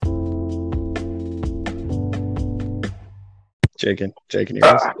Jake, can you hear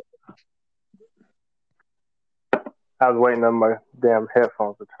us? I was waiting on my damn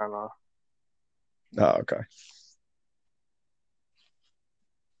headphones to turn off. Oh, okay.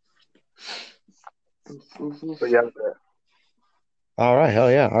 But yeah, All right,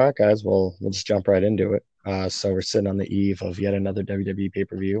 hell yeah. All right, guys. Well, we'll just jump right into it. So we're sitting on the eve of yet another WWE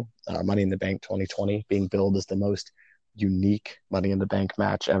pay-per-view, Money in the Bank 2020, being billed as the most unique Money in the Bank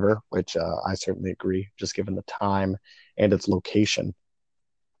match ever, which I certainly agree, just given the time and its location.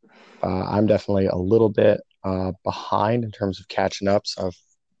 I'm definitely a little bit behind in terms of catching up, so I'm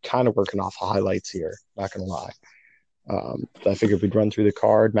kind of working off highlights here, not gonna lie. I figured we'd run through the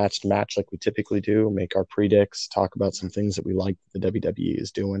card match to match like we typically do, make our predicts, talk about some things that we like the WWE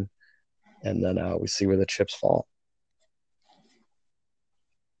is doing, and then we see where the chips fall.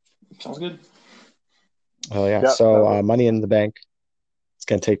 Sounds good. Oh yeah. Yep. So Money in the Bank, it's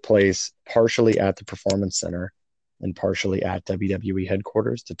going to take place partially at the Performance Center and partially at WWE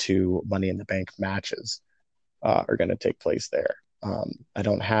headquarters. The two Money in the Bank matches are going to take place there. I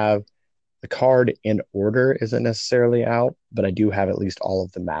don't have the card in order isn't necessarily out, but I do have at least all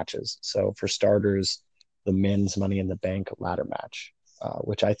of the matches. So for starters, the men's Money in the Bank ladder match,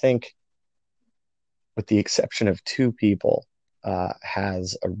 which I think, with the exception of two people,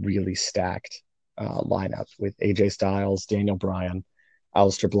 has a really stacked lineup with AJ Styles, Daniel Bryan,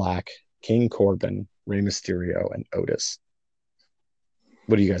 Aleister Black, King Corbin, Rey Mysterio, and Otis.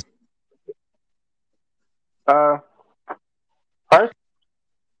 What do you guys? First,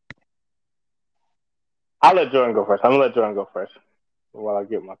 I'll let Jordan go first. I'm gonna let Jordan go first while I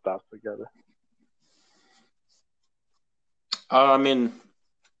get my thoughts together. I mean,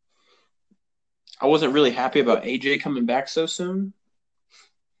 I wasn't really happy about AJ coming back so soon.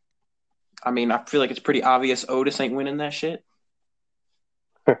 I mean, I feel like it's pretty obvious Otis ain't winning that shit.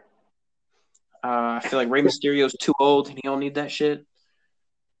 I feel like Rey Mysterio's too old and he don't need that shit.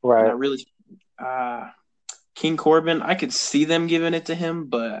 Right. And I really, King Corbin, I could see them giving it to him,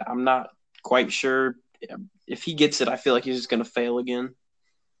 but I'm not quite sure. If he gets it, I feel like he's just going to fail again.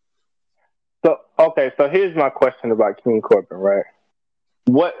 So here's my question about King Corbin, right?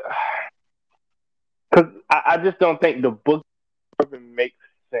 What? Because I just don't think the book Corbin makes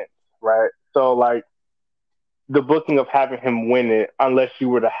sense, right? So like the booking of having him win it, unless you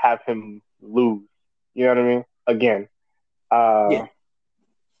were to have him lose, you know what I mean? Again, Yeah.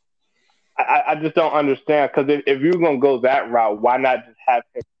 I just don't understand because if you're gonna go that route, why not just have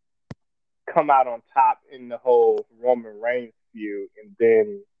him come out on top in the whole Roman Reigns feud, and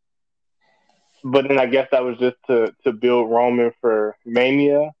then? But then I guess that was just to build Roman for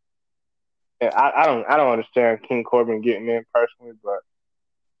Mania. And I don't understand King Corbin getting in personally, but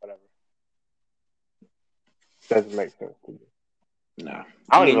whatever. Doesn't make sense to me. No.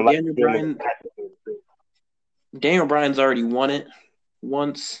 I don't mean, even Daniel like Bryan. Daniel Bryan's already won it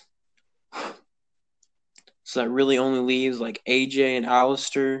once. So that really only leaves like AJ and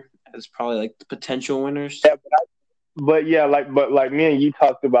Aleister as probably like the potential winners. Yeah, but me and you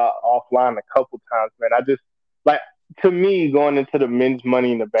talked about offline a couple times, man. I just like to me going into the men's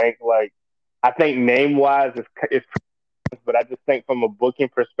Money in the Bank, like I think name wise it's but I just think from a booking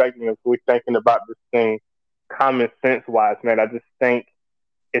perspective, if we're thinking about this thing common sense wise, man, I just think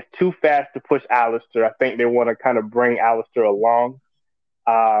it's too fast to push Aleister. I think they want to kind of bring Aleister along.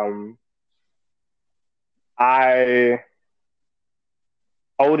 I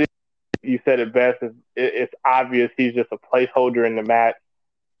Otis, you said it best. It's obvious he's just a placeholder in the match.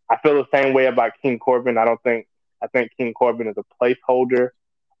 I feel the same way about King Corbin. I think King Corbin is a placeholder.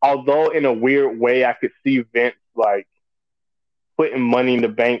 Although in a weird way, I could see Vince like putting Money in the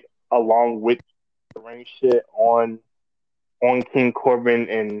Bank along with the ring shit on King Corbin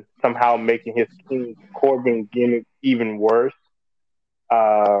and somehow making his King Corbin gimmick even worse.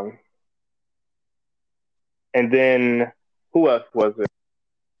 And then who else was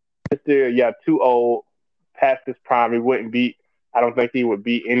it? Yeah, too old, past his prime. He wouldn't beat. I don't think he would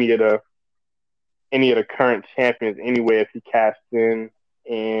beat any of the current champions anyway if he cashed in.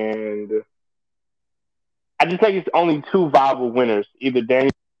 And I just think it's only two viable winners, either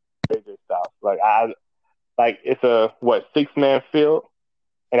Daniel or AJ Styles. It's a 6-man field,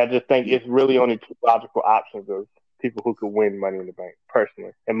 and I just think it's really only two logical options of people who could win Money in the Bank.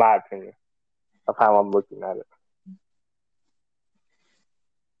 Personally, in my opinion, of how I'm looking at it.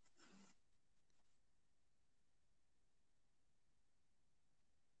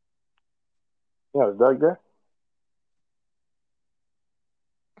 Yeah, is Doug there?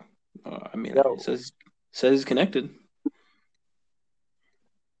 I mean, it says it's connected.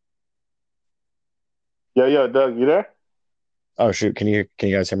 Yo, Doug, you there? Oh shoot! Can you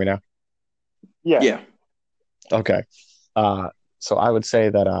guys hear me now? Yeah. Yeah. Okay. So I would say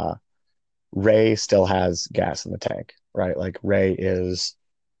that Ray still has gas in the tank, right? Like Ray is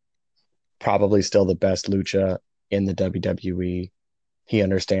probably still the best lucha in the WWE. He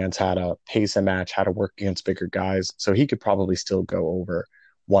understands how to pace a match, how to work against bigger guys. So he could probably still go over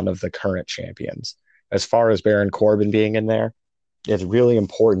one of the current champions. As far as Baron Corbin being in there, it's really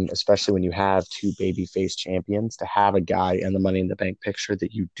important, especially when you have two babyface champions, to have a guy in the Money in the Bank picture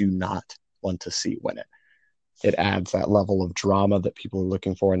that you do not want to see win it. It adds that level of drama that people are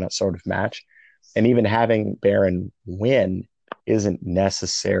looking for in that sort of match. And even having Baron win isn't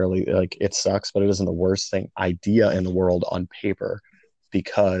necessarily like it sucks, but it isn't the worst idea in the world on paper,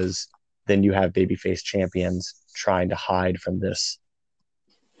 because then you have babyface champions trying to hide from this,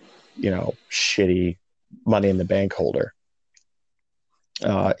 shitty Money in the Bank holder.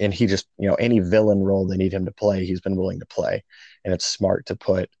 And he just, any villain role they need him to play, he's been willing to play. And it's smart to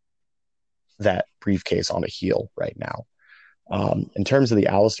put that briefcase on a heel right now. In terms of the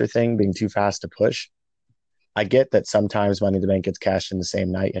Alistair thing being too fast to push, I get that sometimes Money in the Bank gets cashed in the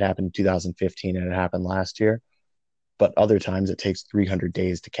same night. It happened in 2015 and it happened last year. But other times it takes 300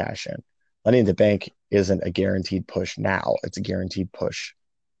 days to cash in. Money in the Bank isn't a guaranteed push now. It's a guaranteed push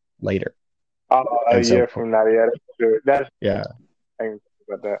later. A year from now, yeah. That's true. Yeah. I think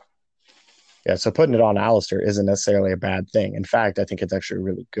about that. Yeah, so putting it on Alistair isn't necessarily a bad thing. In fact, I think it's actually a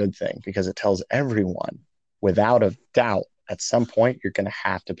really good thing because it tells everyone, without a doubt, at some point, you're going to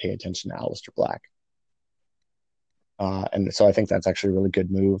have to pay attention to Alistair Black. And so I think that's actually a really good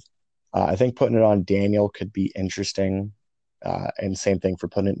move. I think putting it on Daniel could be interesting. And same thing for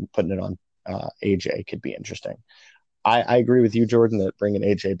putting it on AJ could be interesting. I agree with you, Jordan, that bringing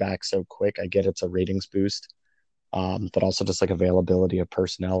AJ back so quick, I get it's a ratings boost, but also just like availability of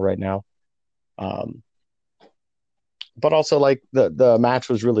personnel right now. But also like the match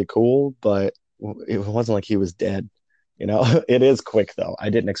was really cool, but it wasn't like he was dead. It is quick though.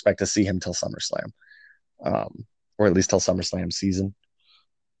 I didn't expect to see him till SummerSlam, or at least till SummerSlam season.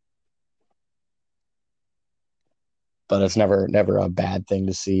 But it's never a bad thing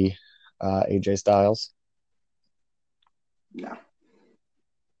to see AJ Styles. Yeah.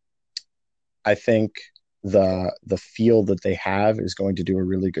 I think the field that they have is going to do a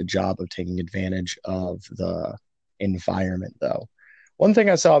really good job of taking advantage of the environment, though. One thing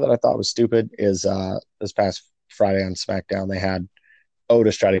I saw that I thought was stupid is this past Friday on SmackDown, they had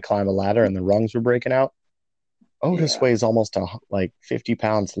Otis try to climb a ladder and the rungs were breaking out. Otis weighs almost 50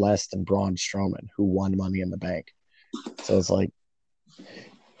 pounds less than Braun Strowman, who won Money in the Bank. So it's like,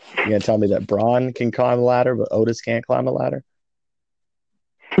 you're going to tell me that Braun can climb a ladder, but Otis can't climb a ladder?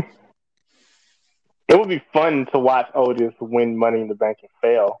 It would be fun to watch Otis win Money in the Bank and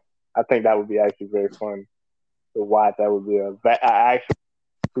fail. I think that would be actually very fun to watch. That would be an actual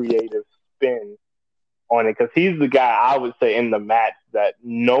creative spin on it, because he's the guy I would say in the match that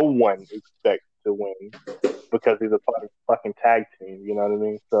no one expects to win because he's a fucking tag team. You know what I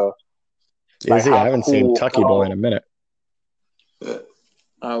mean? So, is he? I haven't seen Tucky Boy in a minute.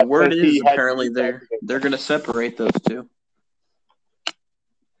 Word is apparently they're going to separate those two.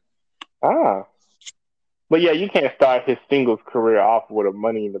 Ah. But yeah, you can't start his singles career off with a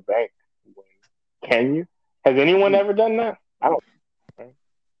Money in the Bank win. Can you? Has anyone ever done that? I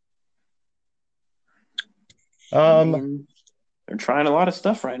don't. They're trying a lot of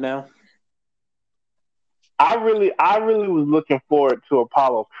stuff right now. I really was looking forward to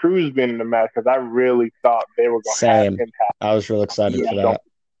Apollo Crews being in the match because I really thought they were going to have him. I was real excited for that.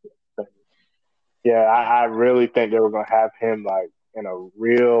 Yeah, I really think they were going to have him like in a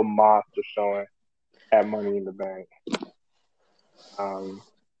real monster showing at Money in the Bank. And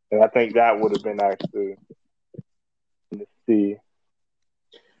I think that would have been actually to see.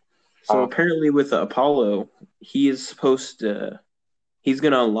 So apparently with Apollo, he is supposed to he's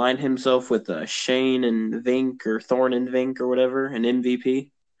going to align himself with Shane and Vink or Thorne and Vink or whatever, an MVP.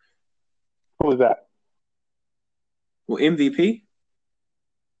 Who was that? Well, MVP?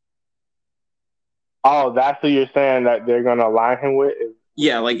 Oh, that's who you're saying that they're going to align him with?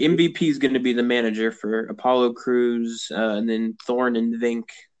 Yeah, like MVP is going to be the manager for Apollo Crews, and then Thorne and Vink.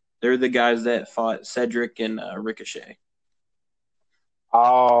 They're the guys that fought Cedric and Ricochet.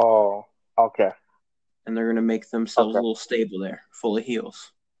 Oh, okay. And they're going to make themselves a little stable there, full of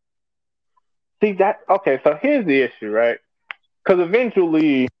heels. See, so here's the issue, right? Because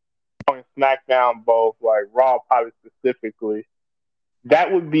eventually, on SmackDown, both, like Raw probably specifically,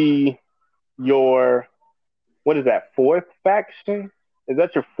 that would be your, what is that, fourth faction? Is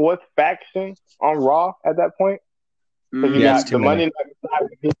that your fourth faction on Raw at that point? You got the Monday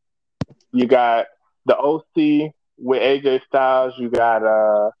Night, you got the OC with AJ Styles, you got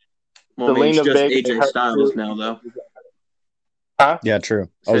Selena just Vega. AJ Styles now, though. Huh? Yeah, true.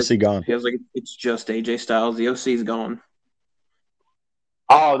 So OC gone. feels like it's just AJ Styles. The OC's gone.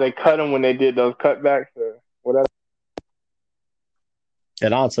 Oh, they cut him when they did those cutbacks or whatever.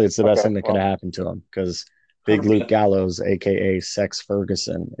 And honestly, it's the best Okay, thing that could have happened to him because Big 100%. Luke Gallows, aka Sex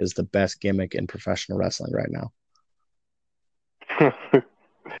Ferguson, is the best gimmick in professional wrestling right now.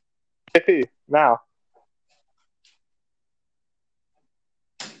 Now,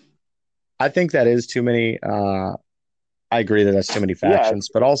 I think that is too many. I agree that that's too many factions,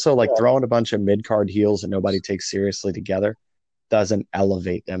 but also like throwing a bunch of mid card heels that nobody takes seriously together doesn't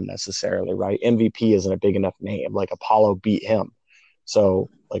elevate them necessarily, right? MVP isn't a big enough name. Like Apollo beat him, so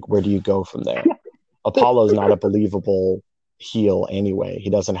like where do you go from there? Apollo's not a believable heel anyway.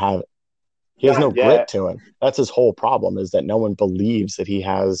 He has no grit to him. That's his whole problem, is that no one believes that he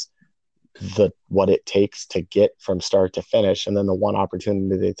has what it takes to get from start to finish. And then the one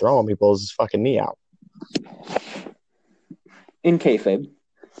opportunity they throw him, he blows his fucking knee out. In kayfabe.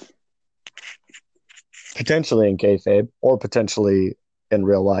 Potentially in kayfabe or potentially in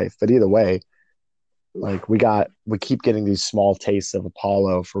real life. But either way, like we keep getting these small tastes of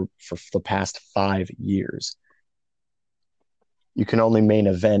Apollo for the past 5 years. You can only main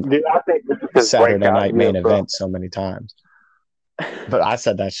event Saturday night main event so many times. But I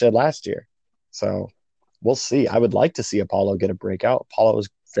said that shit last year. So we'll see. I would like to see Apollo get a breakout. Apollo is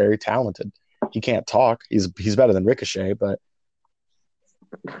very talented. He can't talk. He's better than Ricochet, but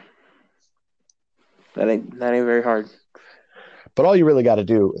that ain't very hard. But all you really got to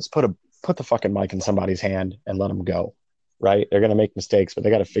do is put the fucking mic in somebody's hand and let them go, right? They're gonna make mistakes, but they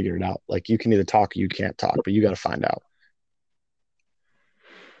got to figure it out. Like you can either talk or you can't talk, but you got to find out.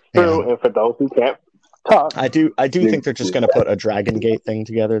 True, and for those who can't talk, I do think they're just gonna put a Dragon Gate thing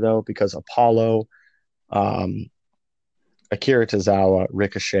together though, because Apollo, Akira Tozawa,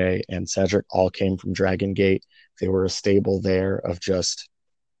 Ricochet, and Cedric all came from Dragon Gate. They were a stable there of just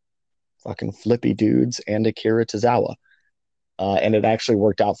fucking flippy dudes and Akira Tozawa. And it actually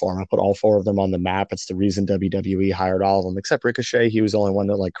worked out for him. I put all 4 of them on the map. It's the reason WWE hired all of them, except Ricochet. He was the only one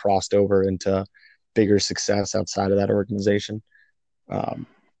that like crossed over into bigger success outside of that organization.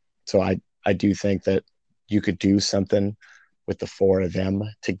 So I do think that you could do something with the 4 of them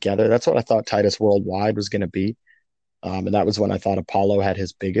together. That's what I thought Titus Worldwide was going to be. And that was when I thought Apollo had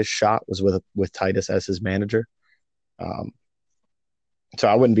his biggest shot, was with Titus as his manager. So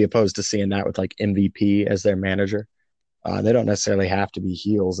I wouldn't be opposed to seeing that with like MVP as their manager. They don't necessarily have to be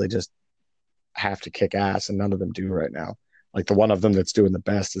heels. They just have to kick ass, and none of them do right now. Like the one of them that's doing the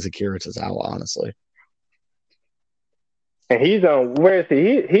best is Akira Tozawa, honestly. And he's on. Where is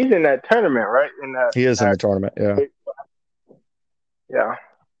he? He's in that tournament, right? He is in the tournament. Yeah. Yeah.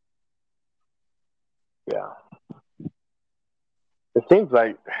 Yeah. It seems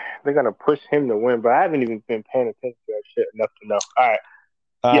like they're gonna push him to win, but I haven't even been paying attention to that shit enough to know. All right.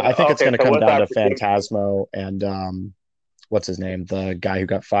 I think it's going to come down to Phantasmo and what's his name, the guy who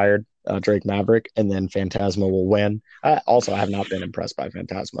got fired, Drake Maverick, and then Phantasmo will win. Also, I have not been impressed by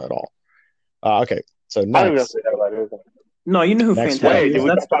Phantasmo at all. Okay, so next. I don't even know who that is. No, you know who Phantasmo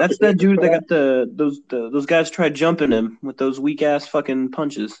is. That's that dude that got those guys tried jumping him with those weak ass fucking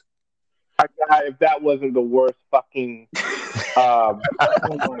punches. If that wasn't the worst fucking oh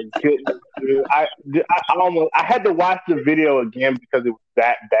my goodness, dude. I had to watch the video again because it was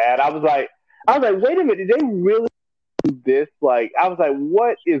that bad. I was like, wait a minute, did they really do this? Like, I was like,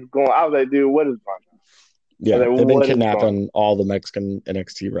 what is going on? I was like, dude, what is going on? Yeah, they've been kidnapping all the Mexican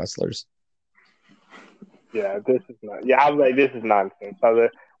NXT wrestlers. Yeah, this is not. Yeah, I was like, this is nonsense. I was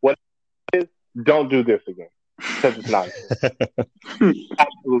like, what is? Don't do this again because it's nonsense.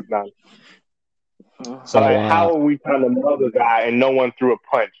 Absolute nonsense. So how are we trying to mug a guy and no one threw a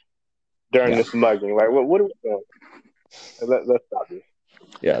punch during this mugging? Like, what are we doing? Let's stop this.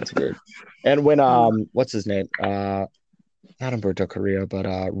 Yeah, it's weird. And when what's his name? Not Humberto Carrillo, but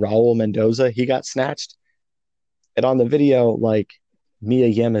Raul Mendoza, he got snatched. And on the video, like Mia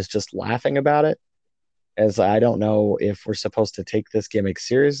Yim is just laughing about it. As I don't know if we're supposed to take this gimmick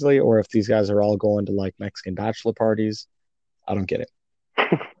seriously or if these guys are all going to like Mexican bachelor parties. I don't get it.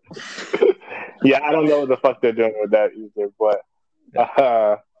 Yeah, I don't know what the fuck they're doing with that either. But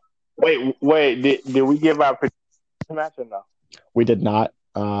wait, did we give our prediction match or no? We did not.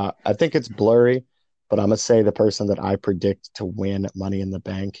 I think it's blurry, but I'm gonna say the person that I predict to win Money in the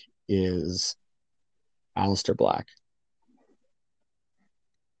Bank is Aleister Black.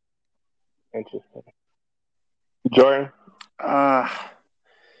 Interesting. Jordan?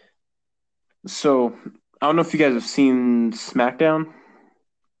 So I don't know if you guys have seen SmackDown.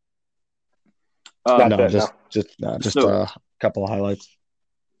 Just a couple of highlights.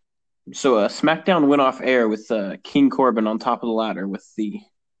 So SmackDown went off air with King Corbin on top of the ladder with the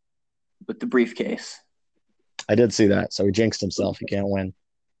briefcase. I did see that. So he jinxed himself. He can't win.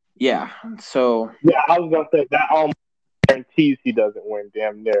 Yeah. So Yeah, I was gonna say that almost guarantees he doesn't win.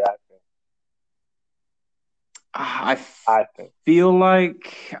 Damn near, I I think. feel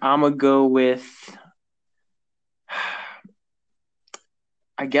like I'm gonna go with.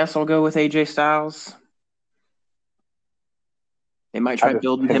 I guess I'll go with AJ Styles. They might try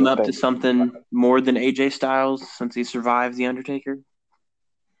building him up to something more than AJ Styles since he survived The Undertaker.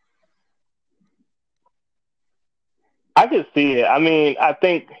 I could see it. I mean, I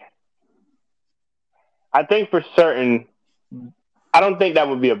think for certain, I don't think that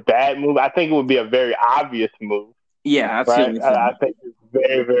would be a bad move. I think it would be a very obvious move. Yeah, that's right. The only thing. I think it's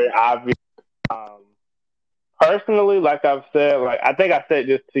very, very obvious. Personally, like I've said, like I think I said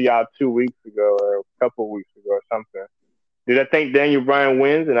this to y'all 2 weeks ago or a couple of weeks ago or something. Did I think Daniel Bryan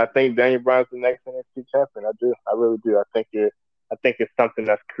wins? And I think Daniel Bryan's the next NXT champion. I do. I really do. I think it's something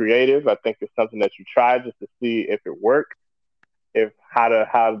that's creative. I think it's something that you try just to see if it works, if how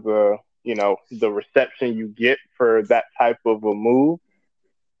the the reception you get for that type of a move.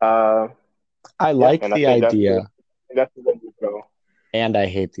 I like the idea. That's the way you go. And I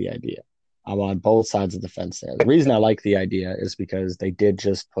hate the idea. I'm on both sides of the fence there. The reason I like the idea is because they did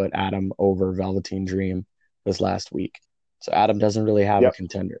just put Adam over Velveteen Dream this last week. So Adam doesn't really have a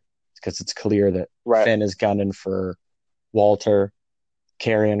contender because it's clear that Finn is gunning for Walter,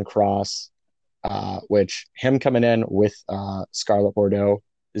 Karrion Kross, which him coming in with Scarlett Bordeaux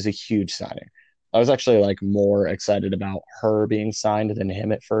is a huge signing. I was actually like more excited about her being signed than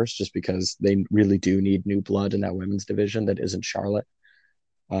him at first, just because they really do need new blood in that women's division that isn't Charlotte.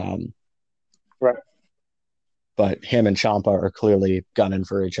 Right. But him and Ciampa are clearly gunning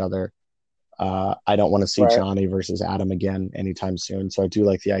for each other. I don't want to see Johnny versus Adam again anytime soon. So I do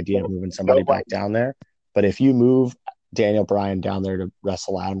like the idea of moving somebody back down there. But if you move Daniel Bryan down there to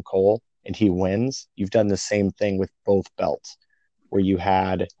wrestle Adam Cole and he wins, you've done the same thing with both belts, where you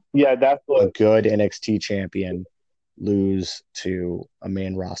had a good NXT champion lose to a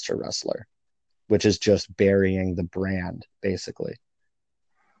main roster wrestler, which is just burying the brand, basically.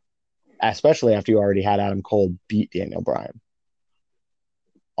 Especially after you already had Adam Cole beat Daniel Bryan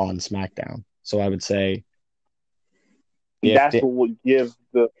on SmackDown. So I would say that's what would give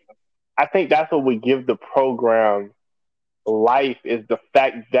I think that's what would give the program life, is the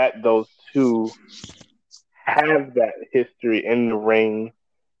fact that those two have that history in the ring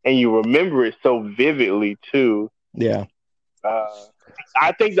and you remember it so vividly too. Yeah.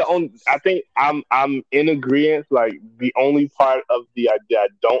 I think I'm in agreement. Like, the only part of the idea I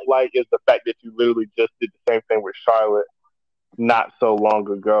don't like is the fact that you literally just did the same thing with Charlotte not so long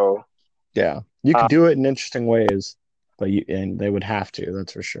ago. Yeah, you could do it in interesting ways, but and they would have to.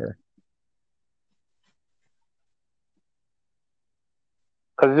 That's for sure.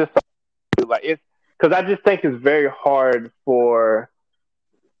 Because I just think it's very hard for,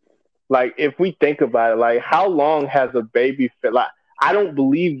 like, if we think about it, like, how long has a babyface? Like, I don't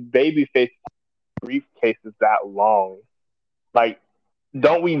believe babyface briefcases that long. Like,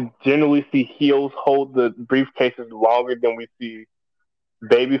 don't we generally see heels hold the briefcases longer than we see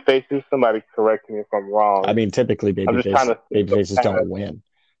baby faces? Somebody correct me if I'm wrong. I mean, typically baby faces don't win.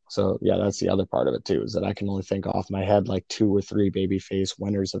 So yeah, that's the other part of it too, is that I can only think off my head like 2 or 3 baby face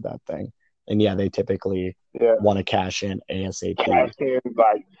winners of that thing. And yeah, they typically want to cash in ASAP. Cash in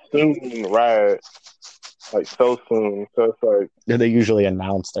like soon, right? Like so soon. So it's like they usually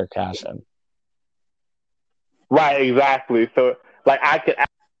announce their cash in. Right, exactly. So like I could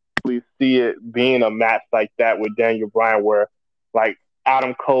actually see it being a match like that with Daniel Bryan, where like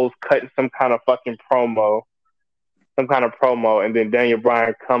Adam Cole's cutting some kind of promo, and then Daniel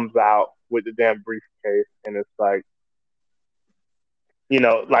Bryan comes out with the damn briefcase, and it's like,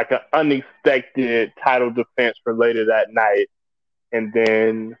 like an unexpected title defense for later that night, and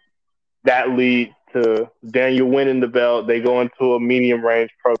then that leads to Daniel winning the belt. They go into a medium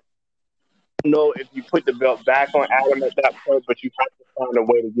range program. I don't know if you put the belt back on Adam at that point, but you have to find a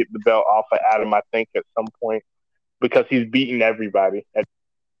way to get the belt off of Adam, I think, at some point, because he's beating everybody.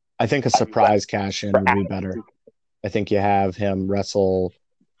 I think a surprise cash-in would be better. I think you have him wrestle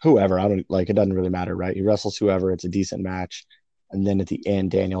whoever. It doesn't really matter, right? He wrestles whoever. It's a decent match. And then at the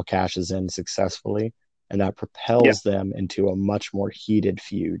end, Daniel cashes in successfully. And that propels them into a much more heated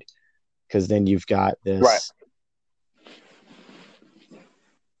feud. Because then you've got this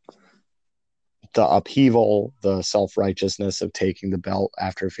the upheaval, the self-righteousness of taking the belt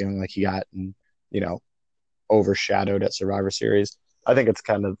after feeling like he got, overshadowed at Survivor Series. I think it's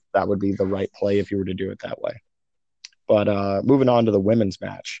that would be the right play if you were to do it that way. But moving on to the women's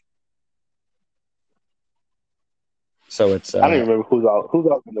match, So it's I don't even remember who's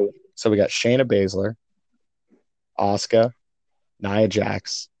all in the. So we got Shayna Baszler, Asuka, Nia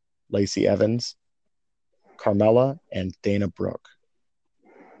Jax, Lacey Evans, Carmella, and Dana Brooke.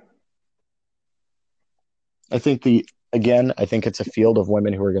 I think it's a field of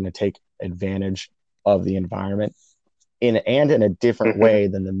women who are going to take advantage of the environment in a different way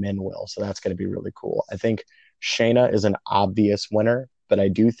than the men will. So that's going to be really cool. I think Shayna is an obvious winner, but I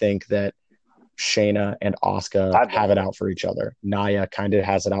do think that Shayna and Asuka have it out for each other. Nia kind of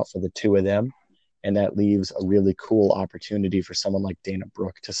has it out for the two of them, and that leaves a really cool opportunity for someone like Dana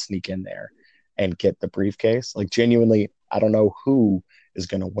Brooke to sneak in there and get the briefcase. Like, genuinely, I don't know who is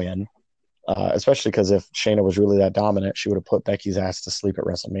going to win, especially because if Shayna was really that dominant, she would have put Becky's ass to sleep at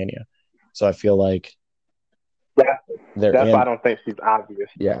WrestleMania. So I feel like that's why I don't think she's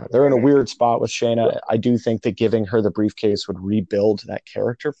obvious. Yeah, they're in a weird spot with Shayna. I do think that giving her the briefcase would rebuild that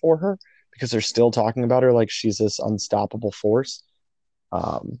character for her, because they're still talking about her like she's this unstoppable force.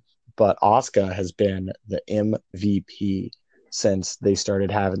 But Asuka has been the MVP since they started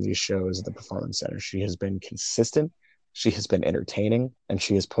having these shows at the Performance Center. She has been consistent, she has been entertaining, and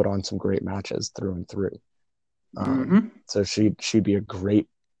she has put on some great matches through and through. So she'd be a great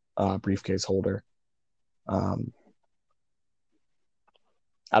briefcase holder. I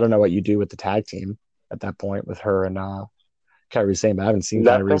don't know what you do with the tag team at that point with her and Kairi Sane, but I haven't seen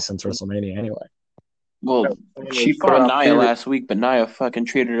Kairi since WrestleMania anyway. Well, she fought Nia last week, but Nia fucking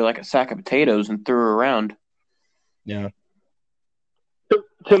treated her like a sack of potatoes and threw her around. Yeah.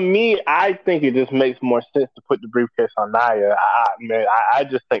 To me, I think it just makes more sense to put the briefcase on Nia. I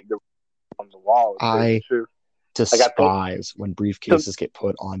just think the on the wall. I despise when briefcases get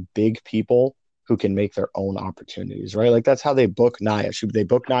put on big people who can make their own opportunities, right? Like, that's how they book Nia. They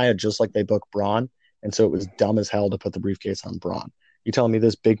book Nia just like they book Braun, and so it was dumb as hell to put the briefcase on Braun. You telling me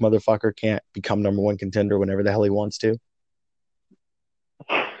this big motherfucker can't become number one contender whenever the hell he wants to?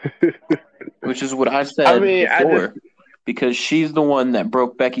 Which is what I said before, because she's the one that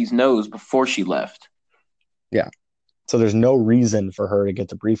broke Becky's nose before she left. Yeah. So there's no reason for her to get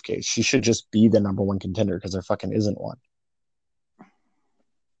the briefcase. She should just be the number one contender, because there fucking isn't one.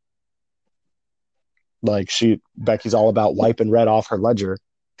 Like, Becky's all about wiping red off her ledger.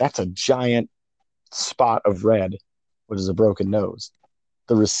 That's a giant spot of red, which is a broken nose.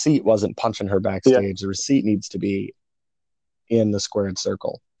 The receipt wasn't punching her backstage. Yeah. The receipt needs to be in the squared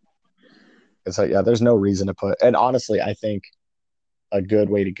circle. It's like, yeah, there's no reason to put. And honestly, I think a good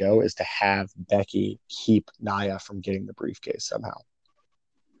way to go is to have Becky keep Nia from getting the briefcase somehow.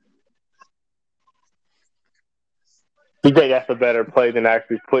 You think that's a better play than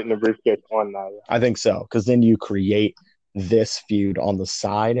actually putting the briefcase on Nia? I think so, because then you create this feud on the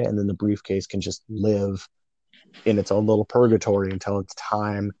side, and then the briefcase can just live in its own little purgatory until it's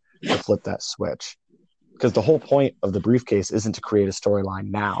time to flip that switch. Because the whole point of the briefcase isn't to create a storyline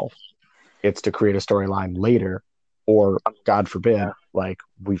now. It's to create a storyline later, or, God forbid, like,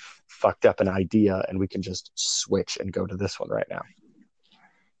 we've fucked up an idea and we can just switch and go to this one right now.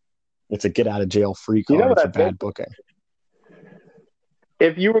 It's a get-out-of-jail-free card for bad booking.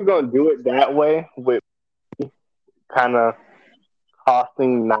 If you were going to do it that way, with kind of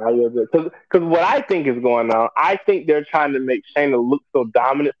costing Nia, because what I think is going on, I think they're trying to make Shayna look so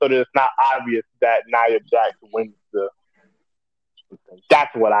dominant so that it's not obvious that Nia Jax wins the.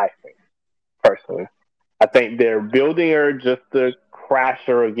 That's what I think, personally. I think they're building her just to crash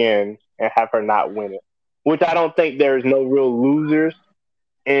her again and have her not win it, which I don't think there's no real losers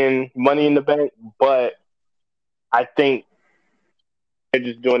in Money in the Bank, but I think they're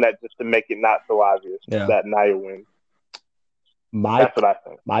just doing that just to make it not so obvious that Nia wins. That's what I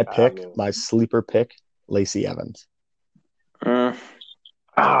think. My sleeper pick, Lacey Evans. That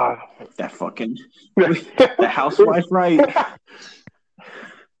fucking the housewife, right?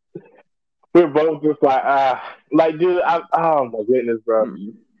 We're both just like, dude. Oh my goodness, bro.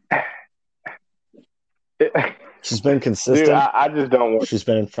 She's been consistent. Dude, I just don't want. She's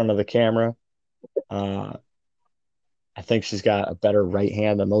been in front of the camera. I think she's got a better right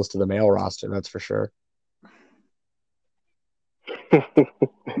hand than most of the male roster. That's for sure.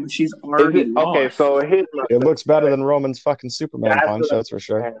 She's already lost. Okay. So it looks better than Roman's fucking Superman punch. That's for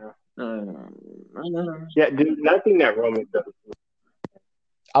sure. Yeah, dude. Nothing that Roman does.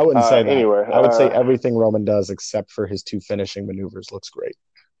 I wouldn't say that. Anyway, I would say everything Roman does except for his two finishing maneuvers looks great.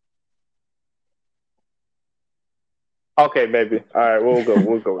 Okay, maybe. All right, we'll go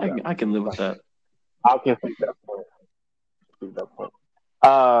with that. I can live with that. I can see that point.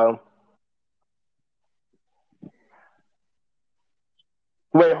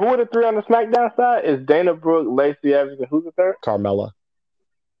 Wait, who are the three on the SmackDown side? Is Dana Brooke, Lacey Evans, and who's the third? Carmella.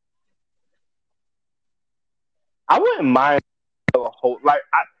 I wouldn't mind a whole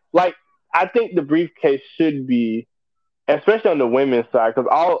I think the briefcase should be, especially on the women's side, because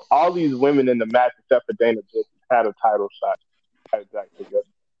all these women in the match except for Dana Brooke had a title shot.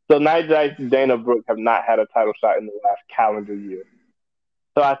 So Nia Jax and Dana Brooke have not had a title shot in the last calendar year.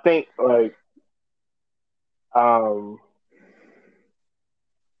 So I think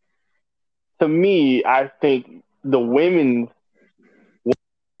to me, I think the women's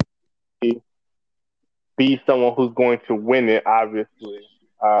be someone who's going to win it, obviously.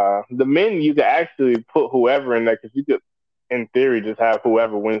 The men, you could actually put whoever in there because you could, in theory, just have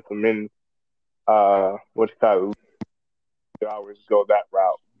whoever wins the men's, what you call it, you always go that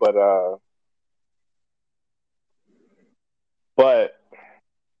route. But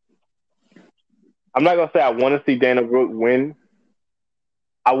I'm not going to say I want to see Dana Brooke win.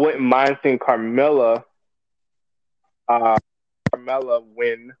 I wouldn't mind seeing Carmella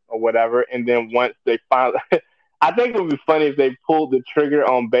win or whatever, and then once they finally, I think it would be funny if they pulled the trigger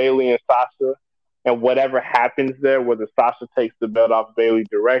on Bayley and Sasha, and whatever happens there, whether Sasha takes the belt off Bayley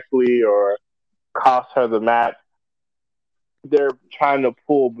directly or costs her the match, they're trying to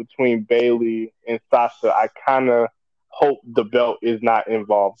pull between Bayley and Sasha. I kind of hope the belt is not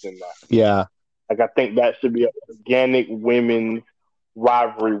involved in that. Yeah, like I think that should be an organic women's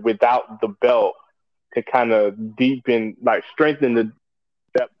rivalry without the belt to kind of deepen, strengthen the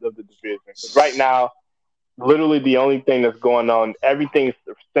depth of the division. Right now, literally the only thing that's going on, everything's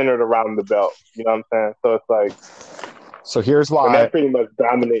centered around the belt. You know what I'm saying? So it's like, so here's why they're pretty much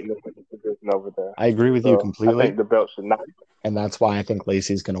dominating the division over there. I agree with you completely. I think the belt should not. And that's why I think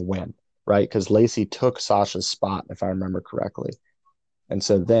Lacey's going to win, right? Because Lacey took Sasha's spot, if I remember correctly. And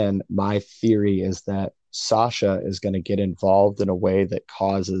so then my theory is that Sasha is going to get involved in a way that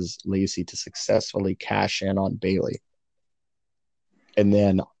causes Lacey to successfully cash in on Bayley. And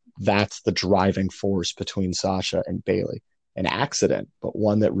then that's the driving force between Sasha and Bayley. An accident, but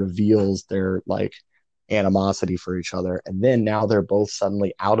one that reveals their animosity for each other. And then now they're both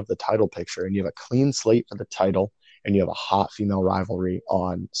suddenly out of the title picture, and you have a clean slate for the title, and you have a hot female rivalry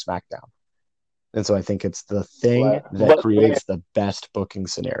on SmackDown. And so I think it's the thing that creates the best booking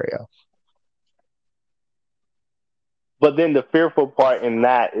scenario. But then the fearful part in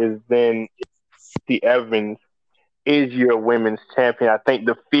that is then the Evans is your women's champion. I think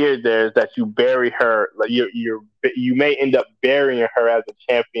the fear there is that you bury her. You may end up burying her as a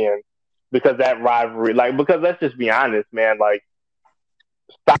champion because that rivalry. Because let's just be honest, man.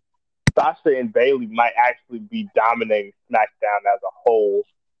 Sasha and Bayley might actually be dominating SmackDown as a whole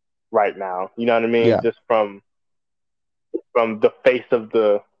right now. You know what I mean? Yeah. Just from the face of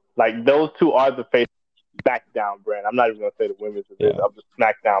the those two are the face of the SmackDown brand. I'm not even gonna say the women's division of the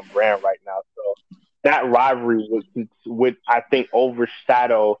SmackDown brand right now. So that rivalry would I think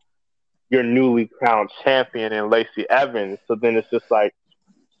overshadow your newly crowned champion in Lacey Evans. So then it's just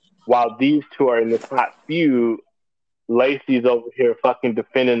while these two are in the top feud, Lacey's over here fucking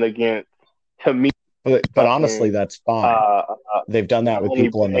defending against, to me. But honestly, that's fine. They've done that with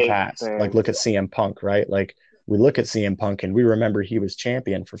people in the past. Look at CM Punk, right? We look at CM Punk and we remember he was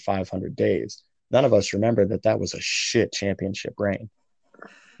champion for 500 days. None of us remember that was a shit championship reign.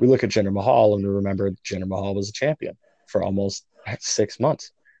 We look at Jinder Mahal and we remember Jinder Mahal was a champion for almost 6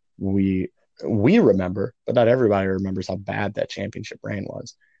 months. We remember, but not everybody remembers how bad that championship reign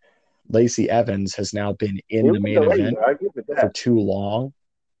was. Lacey Evans has now been in the main event for too long.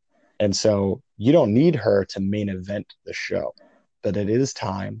 And so you don't need her to main event the show, but it is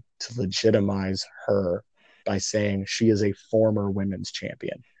time to legitimize her by saying she is a former women's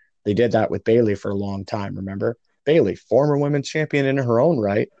champion. They did that with Bayley for a long time, remember? Bayley, former women's champion in her own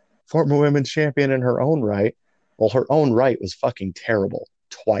right. Former women's champion in her own right. Well, her own right was fucking terrible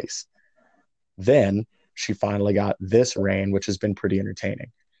twice. Then she finally got this reign, which has been pretty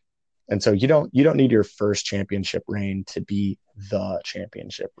entertaining. And so you don't need your first championship reign to be the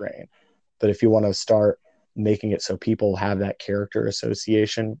championship reign. But if you want to start making it so people have that character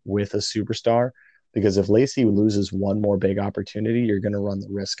association with a superstar, because if Lacey loses one more big opportunity, you're going to run the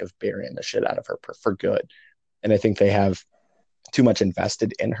risk of burying the shit out of her for good. And I think they have too much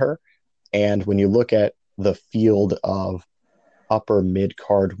invested in her. And when you look at the field of upper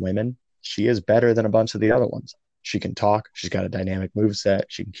mid-card women, she is better than a bunch of the other ones. She can talk. She's got a dynamic moveset.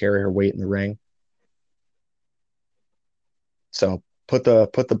 She can carry her weight in the ring. So put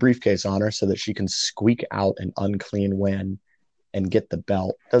the briefcase on her so that she can squeak out an unclean win and get the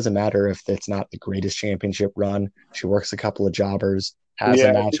belt. Doesn't matter if it's not the greatest championship run. She works a couple of jobbers, has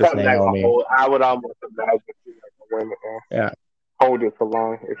a match with Naomi. I would almost imagine she's a women. Yeah. Hold it for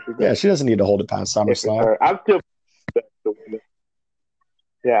long if she does. Yeah, she doesn't need to hold it past SummerSlam. I'm still the women.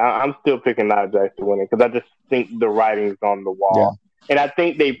 Yeah, I'm still picking Nia Jax to win it because I just think the writing's on the wall, and I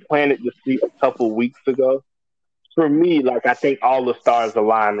think they planted the seed a couple weeks ago. For me, like I think all the stars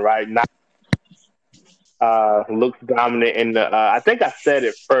align, right? Not looks dominant in the. I think I said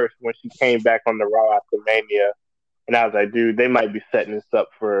it first when she came back on the Raw after Mania, and I was like, dude, they might be setting this up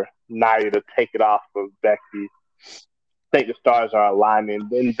for Nia to take it off of Becky. I think the stars are aligning.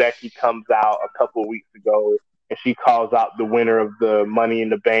 Then Becky comes out a couple of weeks ago and she calls out the winner of the Money in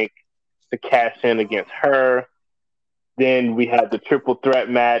the Bank to cash in against her. Then we had the triple threat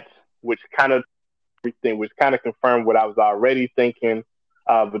match, which kind of confirmed what I was already thinking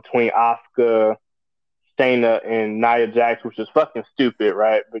between Asuka, Shayna, and Nia Jax, which is fucking stupid,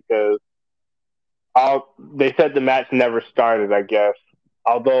 right? Because they said the match never started, I guess.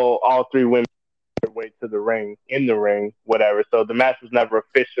 Although all three women their way to the ring, in the ring, whatever. So the match was never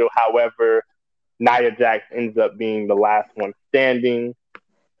official. However, Nia Jax ends up being the last one standing.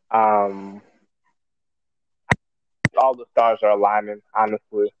 All the stars are aligning,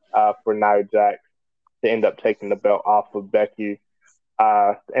 honestly, for Nia Jax to end up taking the belt off of Becky.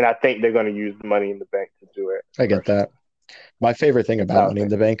 And I think they're going to use Money in the Bank to do it. I get that. My favorite thing about Money in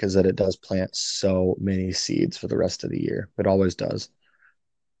the Bank is that it does plant so many seeds for the rest of the year. It always does.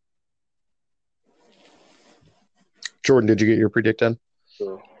 Jordan, did you get your predict in?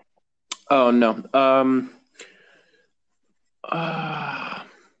 Sure. Oh, no. The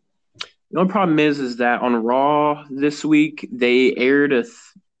only problem is that on Raw this week, they aired a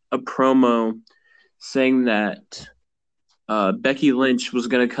promo saying that Becky Lynch was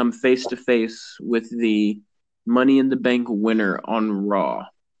going to come face-to-face with the Money in the Bank winner on Raw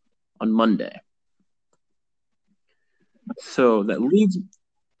on Monday. So that leads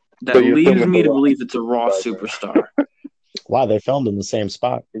me to believe it's a Raw superstar. Wow, they filmed in the same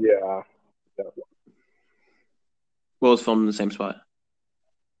spot. Yeah. Well, it's filmed in the same spot.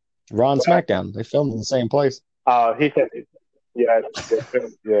 Raw and SmackDown, they filmed in the same place. He said,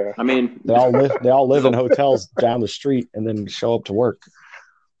 yeah. I mean, they all live in hotels down the street and then show up to work.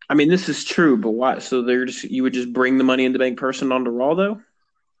 I mean, this is true, but why? So you would just bring the Money in the Bank person onto Raw, though?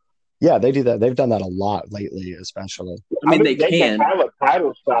 Yeah, they do that. They've done that a lot lately, especially. I mean, they can have a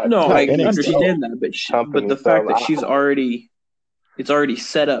title shot. No, I understand that, but the fact that it's already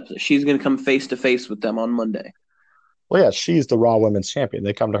set up that she's going to come face to face with them on Monday. Well, yeah, she's the Raw Women's Champion.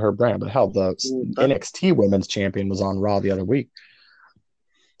 They come to her brand, but hell, the NXT Women's Champion was on Raw the other week,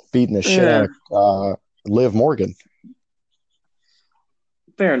 beating the shit out of Liv Morgan.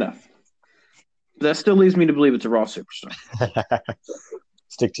 Fair enough. That still leads me to believe it's a Raw superstar.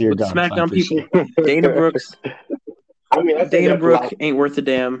 Stick to your guns. SmackDown people, Dana Brooks. Dana Brooke ain't worth a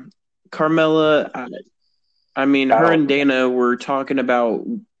damn. Carmella, her and Dana were talking about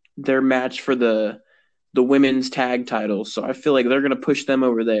their match for the women's tag titles, so I feel like they're going to push them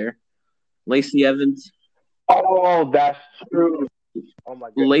over there. Lacey Evans. Oh, that's true. Oh my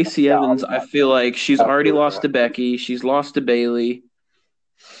God. Lacey Evans, I feel like she's already lost to Becky. She's lost to Bayley.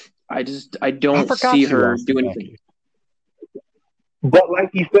 I don't see her do anything. But like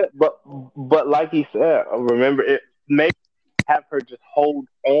he said, remember it. Maybe have her just hold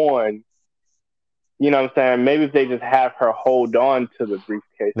on. You know what I'm saying? Maybe if they just have her hold on to the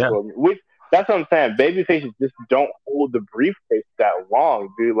briefcase for me. Which that's what I'm saying. Babyfaces just don't hold the briefcase that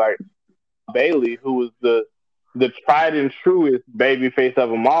long, dude. Like Bayley, who was the tried and truest babyface of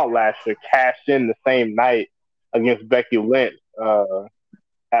them all last year, cashed in the same night against Becky Lynch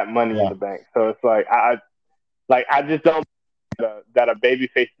at Money in the Bank. So it's like I just don't that a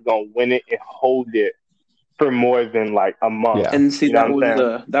babyface is gonna win it and hold it for more than like a month. Yeah. And see, that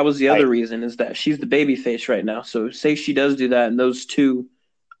was the other reason is that she's the babyface right now. So say she does do that, and those two,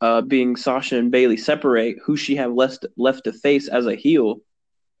 being Sasha and Bayley, separate, who she have left to face as a heel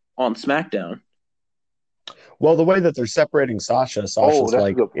on SmackDown. Well, the way that they're separating Sasha's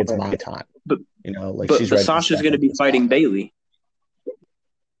like, it's my time. But she's ready. Sasha's going to be fighting Bayley.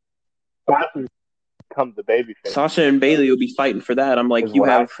 Becomes the babyface. Sasha and Bayley will be fighting for that. I'm like, you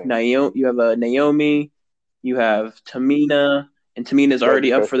have Naomi, you have Tamina, and Tamina's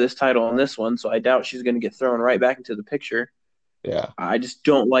already up for this title on this one, so I doubt she's going to get thrown right back into the picture. Yeah, I just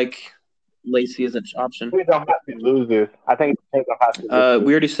don't like Lacey as an option. We don't have to lose this. I think we have to lose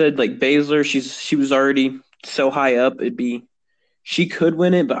we already said like Baszler. She was already so high up. She could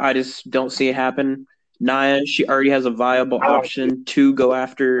win it, but I just don't see it happen. Nia, she already has a viable option to go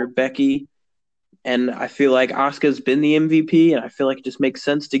after Becky. And I feel like Asuka's been the MVP, and I feel like it just makes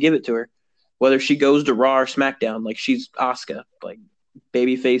sense to give it to her. Whether she goes to Raw or SmackDown, like she's Asuka. Like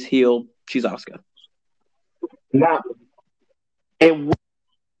babyface, heel, she's Asuka. Now, it would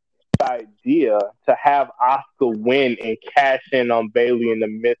idea to have Asuka win and cash in on Bayley in the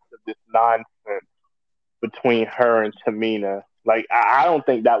midst of this nonsense between her and Tamina. Like, I don't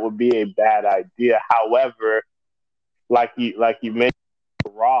think that would be a bad idea. However, like you mentioned,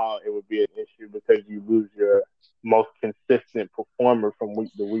 Raw, it would be an issue because you lose your most consistent performer from week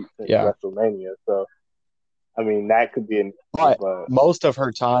to week since WrestleMania. So, I mean, that could be an issue, but most of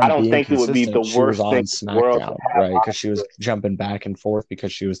her time I don't being think it would be the consistent, she was worst on thing in the world to SmackDown, have right? Because she was jumping back and forth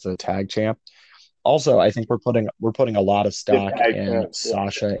because she was the tag champ. Also, I think we're putting a lot of stock in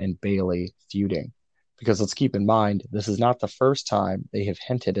Sasha and Bayley feuding, because let's keep in mind, this is not the first time they have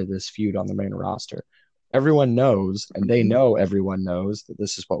hinted at this feud on the main roster. Everyone knows, and they know everyone knows, that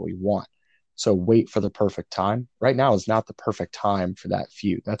this is what we want. So wait for the perfect time. Right now is not the perfect time for that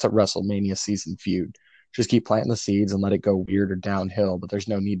feud. That's a WrestleMania season feud. Just keep planting the seeds and let it go weird or downhill, but there's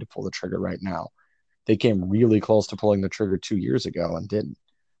no need to pull the trigger right now. They came really close to pulling the trigger 2 years ago and didn't.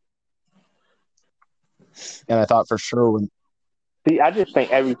 And I thought for sure when... See, I just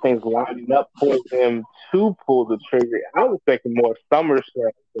think everything's lining up for them to pull the trigger. I was thinking more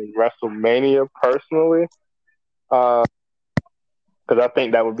SummerSlam than WrestleMania, personally. Because I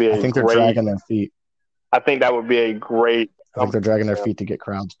think that would be I think they're dragging their feet. I think that would be a great... I think they're dragging their feet to get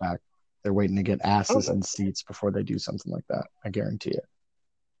crowds back. They're waiting to get asses in seats before they do something like that. I guarantee it.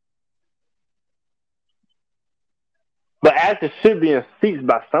 But asses should be in seats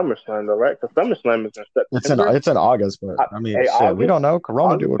by SummerSlam, though, right? Because SummerSlam is in September. It's in August, but I mean, shit, we don't know.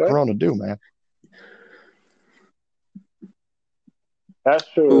 Corona do what Corona do, man. That's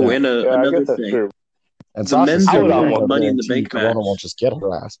true. Ooh, and another thing. True. And the men's Money in the Bank Corona match. won't just get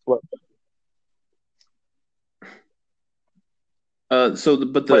harassed. I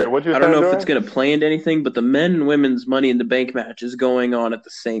don't know if it's going to play into anything, but the men and women's Money in the Bank match is going on at the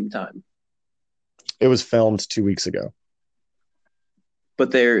same time. It was filmed 2 weeks ago.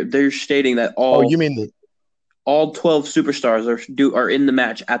 But they're stating that all 12 superstars are in the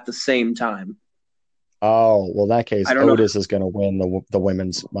match at the same time. Oh, well, in that case, Otis is going to win the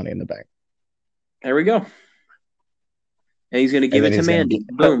women's Money in the Bank. There we go. And he's going to give it to Mandy.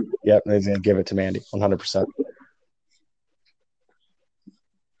 Boom. Yep, and he's going to give it to Mandy, 100%.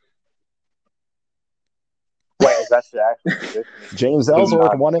 Wait, that's the actual position. James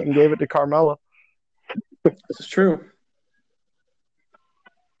Ellsworth won it and gave it to Carmella. This is true.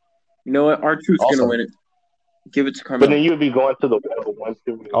 You know what? R-Truth's going to win it. Give it to Carmella. But then you would be going to the level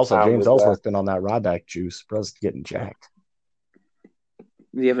 1-2. Also, James Ellsworth's been on that Ryback juice. Bro's getting jacked.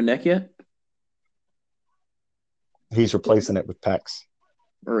 Does he have a neck yet? He's replacing it with pecs.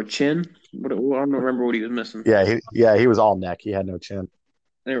 Or a chin? I don't remember what he was missing. Yeah, he was all neck. He had no chin.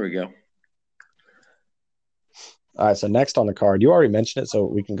 There we go. All right, so next on the card, you already mentioned it, so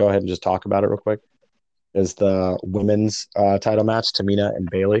we can go ahead and just talk about it real quick, is the women's title match, Tamina and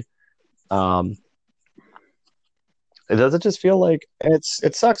Bayley. Does it just feel like it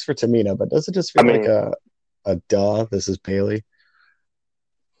sucks for Tamina, but does it just feel like a duh, this is Bayley?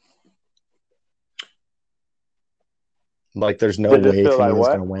 Like there's no way Tamina's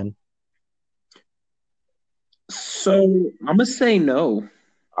going to win? So, I'm going to say no.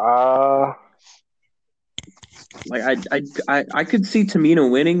 I could see Tamina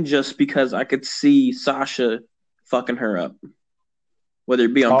winning just because I could see Sasha fucking her up. Whether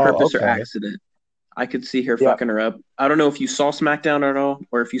it be on purpose or accident. I could see her fucking her up. I don't know if you saw SmackDown at all,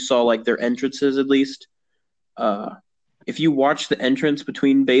 or if you saw like their entrances at least. If you watch the entrance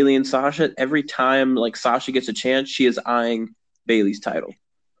between Bayley and Sasha, every time like Sasha gets a chance, she is eyeing Bayley's title.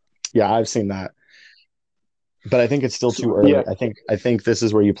 Yeah, I've seen that. But I think it's still too early. Yeah. I think this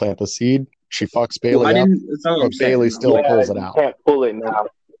is where you plant the seed. She fucks Bayley up, but Bayley still pulls it out. Can't pull it now.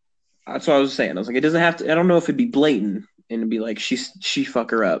 That's what I was saying. I was like, it doesn't have to. I don't know if it'd be blatant and it'd be like she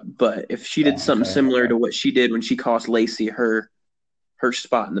fuck her up, but if she did something similar to what she did when she cost Lacey her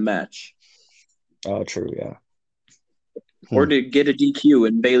spot in the match. Oh, true, yeah. Or to get a DQ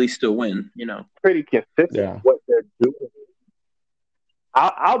and Bayley still win, you know. Pretty consistent what they're doing.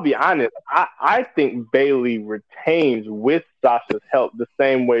 I'll be honest. I think Bayley retains with Sasha's help the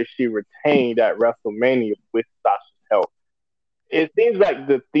same way she retained at WrestleMania with Sasha's help. It seems like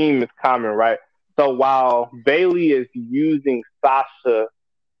the theme is common, right? So while Bayley is using Sasha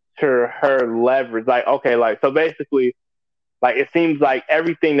to her leverage, so basically, like it seems like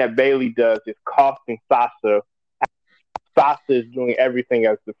everything that Bayley does is costing Sasha. Sasha is doing everything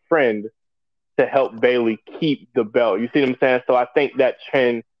as the friend to help Bayley keep the belt. You see what I'm saying? So I think that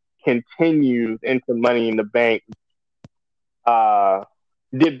trend continues into Money in the Bank. I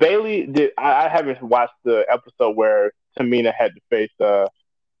haven't watched the episode where Tamina had to face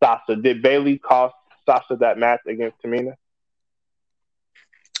Sasha. Did Bayley cost Sasha that match against Tamina?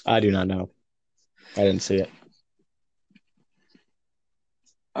 I do not know. I didn't see it.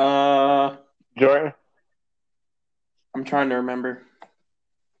 Jordan? I'm trying to remember.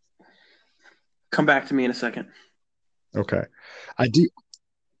 Come back to me in a second. Okay. I do.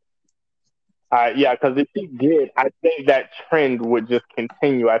 Yeah, because if he did, I think that trend would just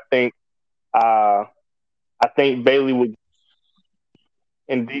continue. I think Bailey would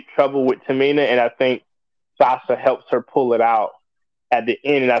in deep trouble with Tamina, and I think Sasha helps her pull it out at the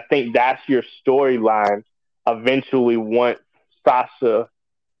end. And I think that's your storyline eventually once Sasha,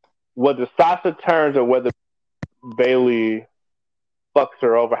 whether Sasha turns or whether Bailey fucks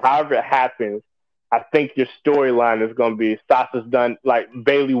her over, however it happens, I think your storyline is going to be Sasha's done. Like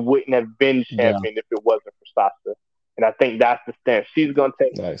Bailey wouldn't have been champion if it wasn't for Sasha, and I think that's the stance she's going to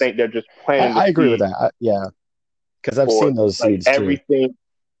take. Nice. I think they're just planting. I agree with that. Yeah, because I've seen those seeds everything. Too.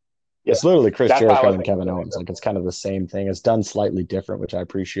 Yeah. It's literally Chris Jericho and Kevin Owens. Like it's kind of the same thing. It's done slightly different, which I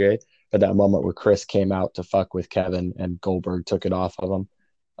appreciate. But that moment where Chris came out to fuck with Kevin and Goldberg took it off of him,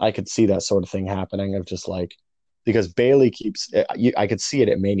 I could see that sort of thing happening. Of just like because Bailey keeps, I could see it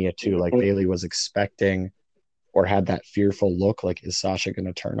at Mania too. Like Bailey was expecting or had that fearful look. Like is Sasha going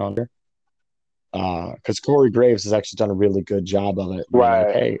to turn on her? Because Corey Graves has actually done a really good job of it. Right.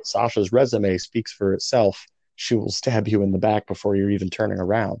 Like, hey, Sasha's resume speaks for itself. She will stab you in the back before you're even turning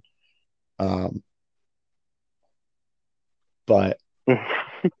around. But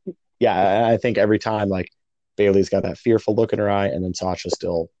yeah, I think every time like Bailey's got that fearful look in her eye, and then Sasha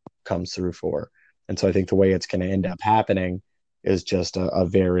still comes through for her. And so I think the way it's going to end up happening is just a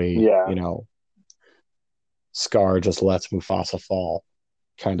very, Scar just lets Mufasa fall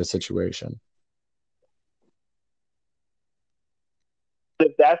kind of situation.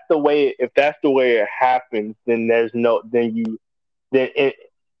 If that's the way it happens, then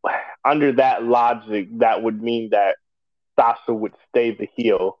under that logic, that would mean that Sasha would stay the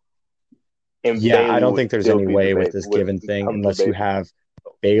heel. And Bailey I don't think there's any way with this given thing unless you have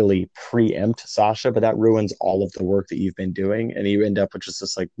Bailey preempt Sasha, but that ruins all of the work that you've been doing, and you end up with just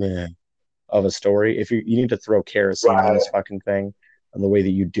this like of a story. If you need to throw kerosene on this fucking thing, and the way that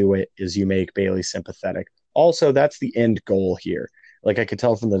you do it is you make Bailey sympathetic. Also, that's the end goal here. Like I could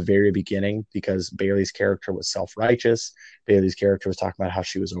tell from the very beginning because Bailey's character was self-righteous. Bailey's character was talking about how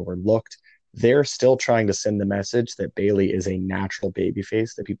she was overlooked. They're still trying to send the message that Bailey is a natural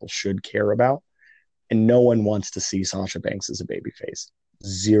babyface that people should care about. And no one wants to see Sasha Banks as a babyface.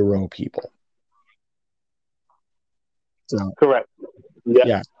 Zero people. So, correct. Yep.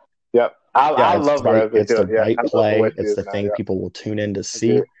 Yeah. Yep. I love her as a It's the right play. It's the thing people will tune in to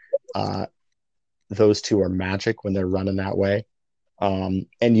see. Those two are magic when they're running that way. And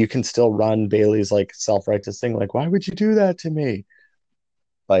you can still run Bailey's like self-righteous thing. Like, why would you do that to me?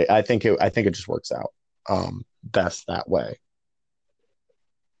 Like, I think it just works out best that way.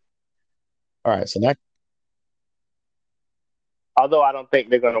 All right, so next. Although I don't think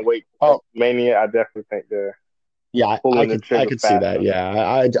they're going to wait for Mania, I definitely think they're I could see that. Yeah,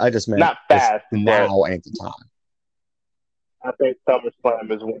 I just meant not fast. Now ain't the time. I think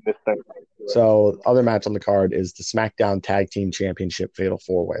SummerSlam is when this thing. So, other match on the card is the SmackDown Tag Team Championship Fatal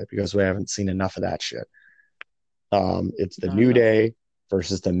 4-Way because we haven't seen enough of that shit. It's the New Day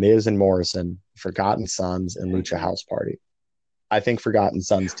versus the Miz and Morrison, Forgotten Sons, and Lucha House Party. I think Forgotten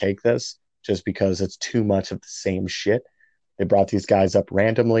Sons take this just because it's too much of the same shit. They brought these guys up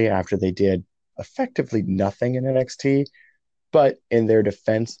randomly after they did effectively nothing in NXT, but in their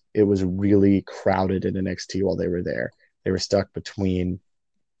defense, it was really crowded in NXT while they were there. They were stuck between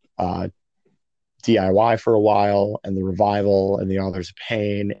DIY for a while and the Revival and the Authors of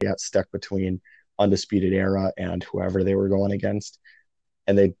Pain. They got stuck between Undisputed Era and whoever they were going against.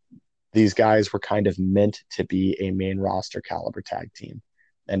 And these guys were kind of meant to be a main roster caliber tag team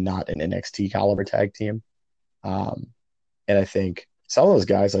and not an NXT caliber tag team. And I think some of those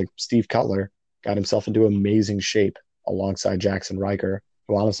guys, like Steve Cutler, got himself into amazing shape alongside Jackson Riker,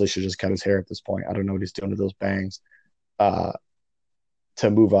 who honestly should just cut his hair at this point. I don't know what he's doing to those bangs. To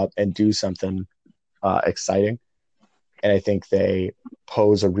move up and do something exciting. And I think they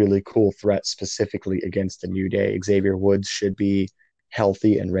pose a really cool threat specifically against the New Day. Xavier Woods should be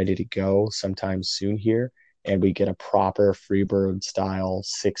healthy and ready to go sometime soon here. And we get a proper Freebird style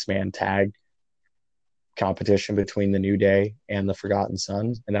 6-man tag competition between the New Day and the Forgotten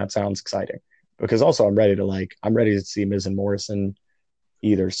Sons. And that sounds exciting because also I'm ready to see Miz and Morrison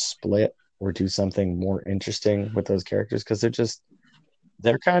either split or do something more interesting with those characters because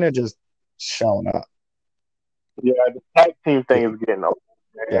they're kind of just showing up. Yeah, the tag team thing is getting old.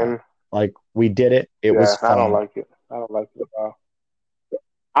 Yeah, like we did it. It was fun. I don't like it at all.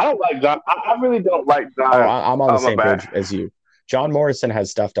 I don't like John. I really don't like John. I'm on the same page as you. John Morrison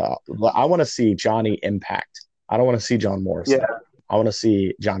has stuff to. I want to see Johnny Impact. I don't want to see John Morrison. Yeah. I want to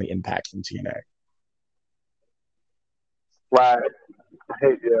see Johnny Impact in TNA. Right.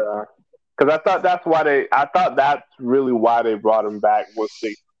 Yeah. Because I thought that's really why they brought him back, was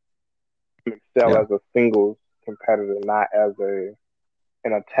to excel as a singles competitor, not as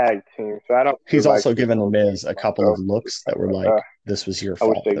in a tag team. So I don't. He's also given The Miz a couple of looks that were like, "This was your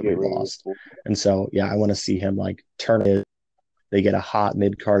fault that we lost," and so I want to see him like turn it. They get a hot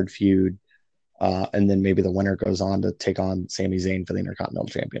mid card feud, and then maybe the winner goes on to take on Sami Zayn for the Intercontinental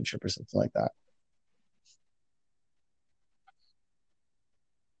Championship or something like that.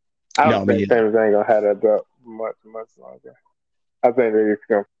 I don't think Sami Zayn gonna have that belt much longer. I think they're just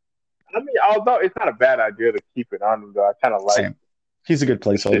gonna. I mean, although it's not a bad idea to keep it on him, though, I kind of like. Same. He's a good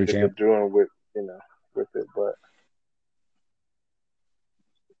placeholder champ. Doing with it, but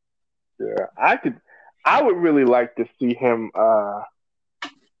yeah, I would really like to see him.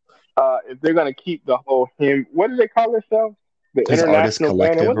 If they're gonna keep the whole him, what do they call themselves? The His International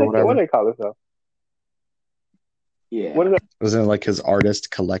Collective or whatever. What do they call themselves? Yeah. What is it? Wasn't it like his Artist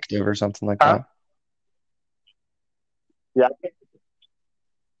Collective or something like that? Yeah.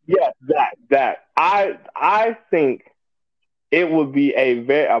 Yeah, that. I think it would be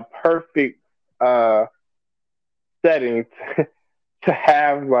a perfect setting to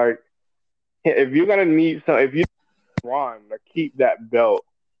have, like, if you're gonna need if you want to keep that belt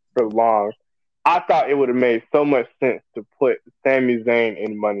for long, I thought it would have made so much sense to put Sami Zayn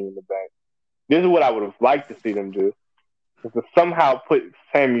in Money in the Bank. This is what I would have liked to see them do, is to somehow put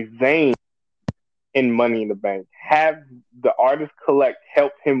Sami Zayn in Money in the Bank, have the Artist Collect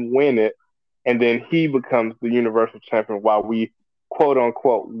help him win it, and then he becomes the Universal Champion while we, quote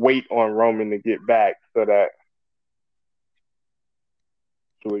unquote, wait on Roman to get back, so that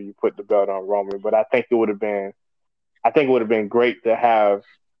you put the belt on Roman. But I think it would have been great to have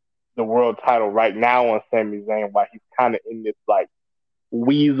the world title right now on Sami Zayn while he's kind of in this like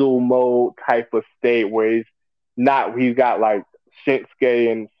weasel mode type of state where he's got like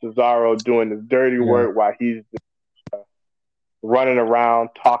Shinsuke and Cesaro doing the dirty work while he's just, running around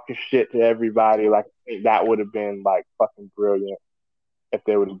talking shit to everybody. Like, I think that would have been like fucking brilliant if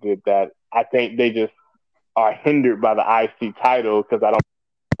they would have did that. I think they just are hindered by the IC title because I don't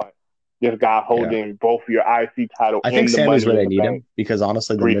want this guy holding both your IC title. I think Sammy's where they need him because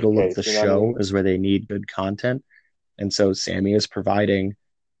honestly, the middle of the show is where they need good content, and so Sami is providing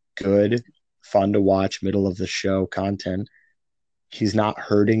good, fun to watch middle of the show content. He's not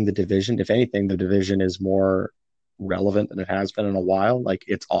hurting the division. If anything, the division is more relevant than it has been in a while. Like,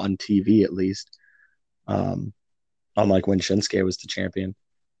 it's on TV at least. Unlike when Shinsuke was the champion.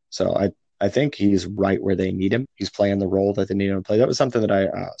 So I think he's right where they need him. He's playing the role that they need him to play. That was something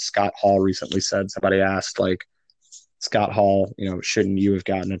that Scott Hall recently said. Somebody asked, like, Scott Hall, shouldn't you have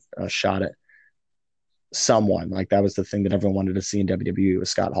gotten a shot at someone? Like, that was the thing that everyone wanted to see in WWE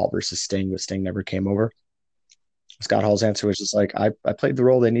was Scott Hall versus Sting, but Sting never came over. Scott Hall's answer was just like, I played the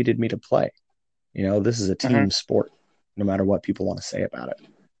role they needed me to play. This is a team sport, no matter what people want to say about it.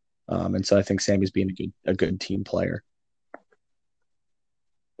 And so I think Sammy's being a good team player.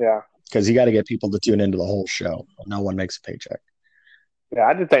 Yeah. Because you got to get people to tune into the whole show. No one makes a paycheck. Yeah,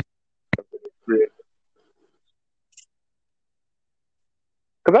 I just think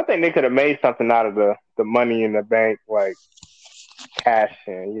because I think they could have made something out of the Money in the Bank, like, cash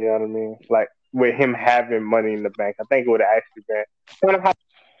in, you know what I mean? Like, with him having Money in the Bank, I think it would have actually been kind of how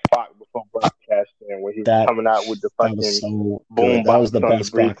Brock before Brock cashed in, where he's coming out with the fucking boom. That was the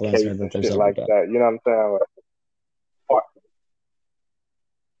best Brock Lesnar that there's ever like done. That. You know what I'm saying? Like,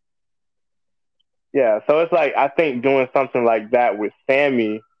 yeah, so it's like I think doing something like that with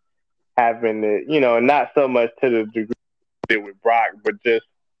Sami, having it, not so much to the degree did with Brock, but just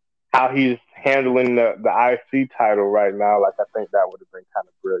how he's handling the IC title right now. Like, I think that would have been kind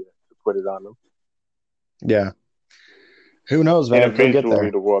of brilliant to put it on him. Yeah. Who knows, man? It could get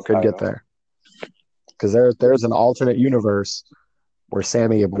there. Could get there. Because there's an alternate universe where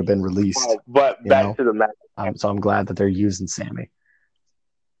Sami would have been released. Well, but back to the match. So I'm glad that they're using Sami.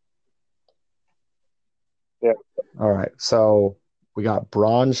 Yeah. All right. So we got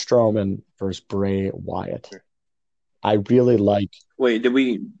Braun Strowman versus Bray Wyatt. I really like. Wait, did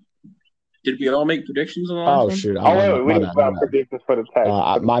we all make predictions on the last one? Shoot! We didn't have predictions for the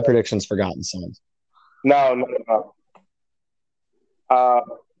tag. My prediction's Forgotten Sons. No.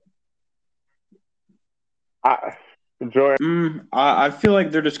 Jordan. I feel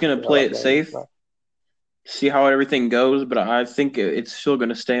like they're just gonna play it safe, see how everything goes, but I think it's still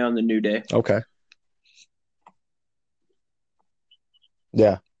gonna stay on the New Day. Okay.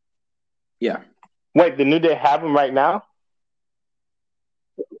 Yeah. Wait, the New Day have him right now?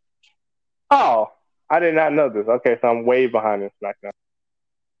 Oh, I did not know this. Okay, so I'm way behind in SmackDown.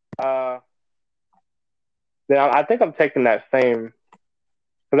 Then I think I'm taking that same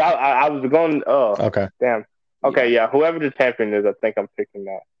because I was going. Oh, Okay. damn. Okay, yeah. Whoever the champion is, I think I'm picking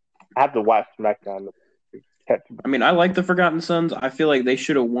that. I have to watch SmackDown to catch. I mean, I like the Forgotten Sons. I feel like they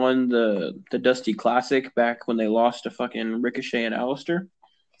should have won the Dusty Classic back when they lost to fucking Ricochet and Alistair.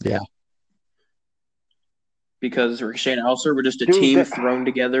 Yeah. Because Ricochet and Alistair were just a team thrown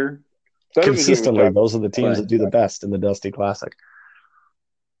together. Consistently, those are the teams that do the best in the Dusty Classic.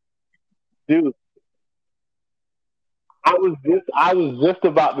 Dude, I was just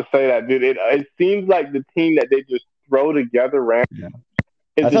about to say that, dude. It seems like the team that they just throw together randomly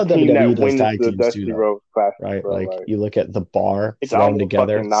is the team that wins the Dusty Rhodes Classic. Right? Like you look at the Bar thrown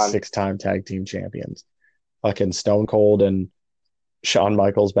together, 6-time tag team champions. Fucking Stone Cold and Shawn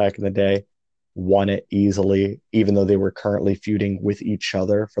Michaels back in the day won it easily, even though they were currently feuding with each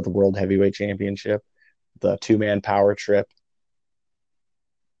other for the World Heavyweight Championship. The 2-man power trip.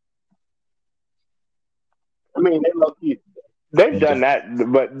 I mean, they've done that,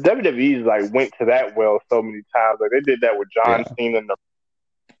 but WWE's like went to that well so many times. Like they did that with John Cena and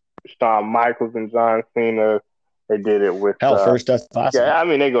Shawn Michaels and John Cena. They did it with first Dusty Classic. Yeah, I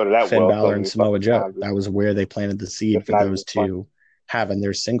mean they go to that Finn well. Balor and Samoa Joe. That was where they planted the seed for those two having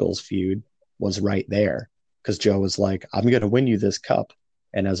their singles feud. Was right there because Joe was like, "I'm going to win you this cup,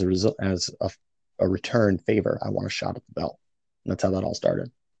 and as a result, as a return favor, I want a shot at the belt." And that's how that all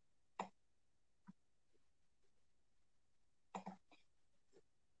started.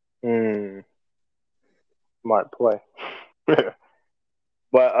 Smart play.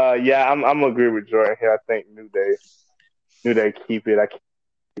 But yeah, I'm agree with Jordan here. I think New Day keep it. I can't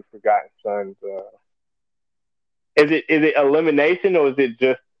keep Forgotten Sons. Is it elimination or is it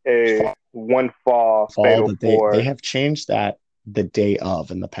just a one fall fatal that they have changed that the day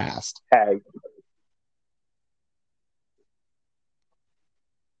of in the past. Tag.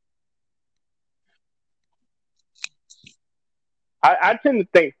 I tend to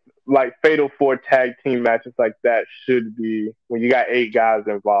think like fatal 4 tag team matches like that should be when you got 8 guys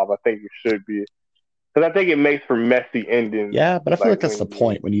involved. I think it should be because I think it makes for messy endings. Yeah, but I feel like that's the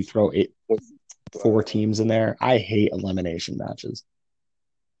point when you throw 4 teams in there. I hate elimination matches.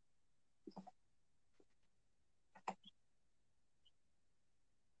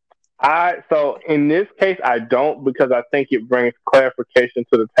 So in this case, I don't because I think it brings clarification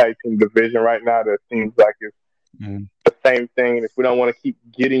to the tag team division right now. That seems like it's the same thing. If we don't want to keep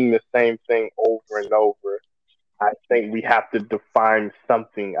getting the same thing over and over, I think we have to define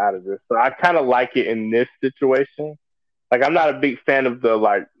something out of this. So I kind of like it in this situation. Like I'm not a big fan of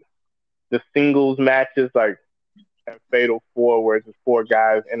the singles matches, like Fatal 4, where it's just 4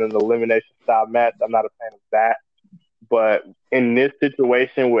 guys in an elimination style match. I'm not a fan of that. But in this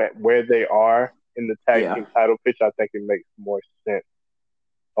situation where they are in the tag team title pitch, I think it makes more sense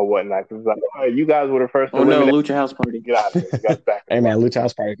or whatnot. It's like, all right, you guys were the first. Oh no, Lucha House Party! Get out of here. You guys back. Hey man, Lucha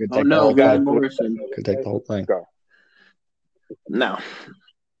House Party could take the whole thing. Morrison could take the whole thing. Go. No.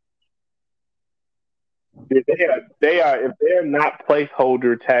 They are. If they're not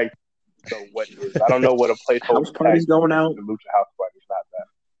placeholder tag, so what is? I don't know what a placeholder House Party's going out. The Lucha House Party is not that.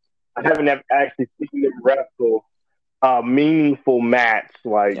 I haven't actually seen them wrestle a meaningful match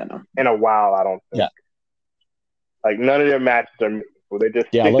in a while. I don't think. Yeah. Like none of their matches are meaningful. They just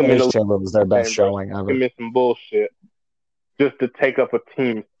stick them in Elimination Chamber was their best showing ever. Commit some bullshit just to take up a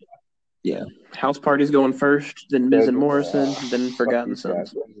team. Yeah, House Party's going first, then Miz and Morrison, then Forgotten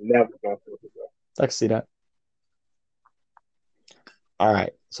Sons. Never going I can see that. All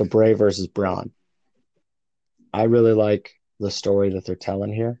right, so Bray versus Braun. I really like the story that they're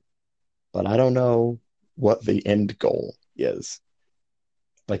telling here, but I don't know what the end goal is.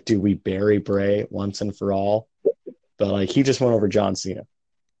 Like, do we bury Bray once and for all? But like, he just went over John Cena.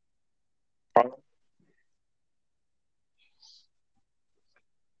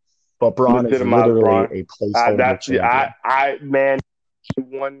 But Braun is literally a placeholder champion.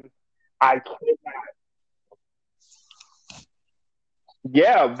 I can't.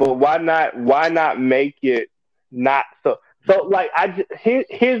 Yeah, but why not? Why not make it not so? So like,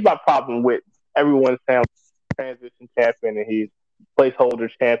 here's my problem with everyone saying transition champion and he's placeholder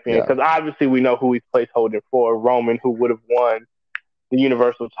champion because obviously we know who he's placeholder for, Roman, who would have won the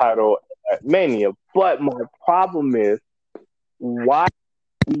Universal title at Mania. But my problem is why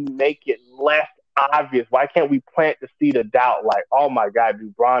we make it less obvious? Why can't we plant the seed of doubt? Like, oh my God,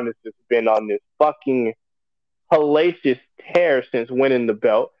 dude, Braun has just been on this fucking hellacious tear since winning the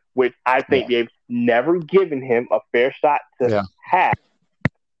belt, which I think they've never given him a fair shot to have.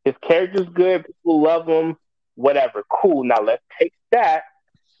 His character's good, people love him, whatever, cool. Now let's take that.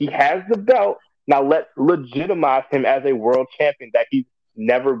 He has the belt. Now let's legitimize him as a world champion that he's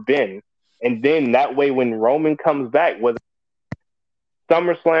never been. And then that way, when Roman comes back, whether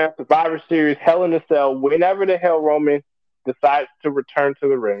SummerSlam, Survivor Series, Hell in a Cell, whenever the hell Roman decides to return to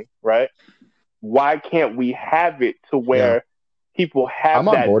the ring, right? Why can't we have it to where people have I'm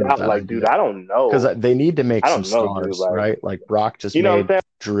on that board with doubt? that Like, idea. dude, I don't know. Because they need to make I some don't know, dude. stars, Like, right? Like Brock just you know what I'm made saying?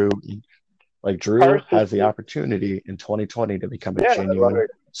 Drew. Like Drew has the Personally, opportunity in 2020 to become a yeah, genuine like,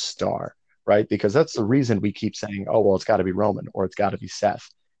 star, right? Because that's the reason we keep saying, oh, well, it's got to be Roman or it's got to be Seth.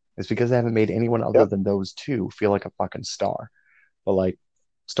 It's because they haven't made anyone other yep. than those two feel like a fucking star. But like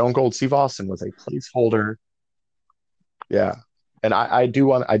Stone Cold Steve Austin was a placeholder. Yeah. And I do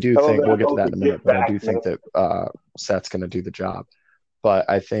Tell think them we'll get to those that to in a minute, get but I back, do think man. that Seth's going to do the job. But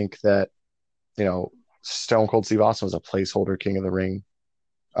I think that, you know, Stone Cold Steve Austin was a placeholder King of the Ring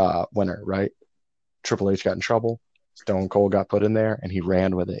winner, right? Triple H got in trouble. Stone Cold got put in there and he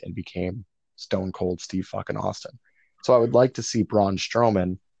ran with it and became Stone Cold Steve fucking Austin. So I would like to see Braun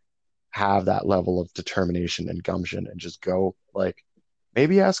Strowman have that level of determination and gumption and just go, like,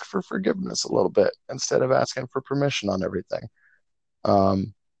 maybe ask for forgiveness a little bit instead of asking for permission on everything.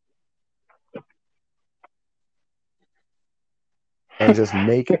 And just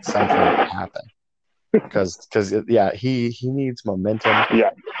make something happen. Because yeah, he needs momentum. Yeah.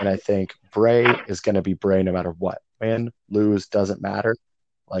 And I think Bray is going to be Bray no matter what. Win, lose, doesn't matter.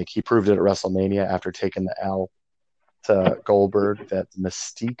 Like he proved it at WrestleMania after taking the L to Goldberg that the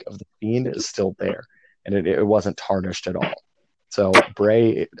mystique of the Fiend is still there. And it wasn't tarnished at all. So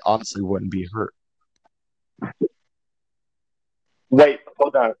Bray honestly wouldn't be hurt. Wait,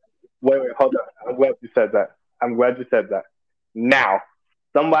 hold on. Wait, hold on. I'm glad you said that. Now,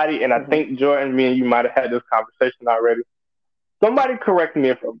 somebody, and I think Jordan, me and you might have had this conversation already. Somebody correct me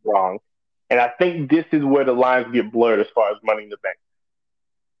if I'm wrong. And I think this is where the lines get blurred as far as Money in the Bank.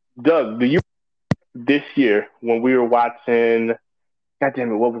 Doug, do you this year when we were watching? God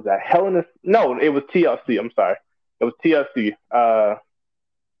damn it, what was that? No, it was TLC. I'm sorry, it was TLC.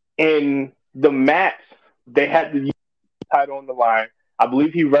 In the match, they had the title on the line. I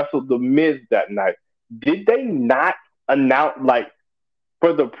believe he wrestled The Miz that night. Did they not announce, like,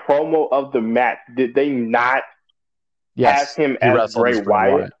 for the promo of the match, did they not have him as Bray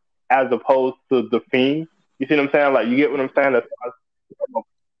Wyatt as opposed to The Fiend? You see what I'm saying? Like, you get what I'm saying?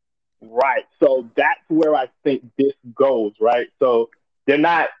 Right. So that's where I think this goes, right? So they're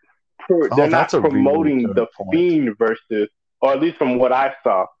not promoting really The Fiend versus, or at least from what I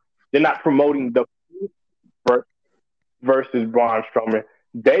saw, they're not promoting The Fiend versus Braun Strowman.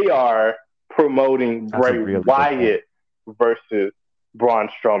 They are promoting Bray Wyatt versus Braun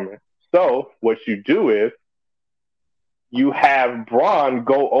Strowman. So what you do is you have Braun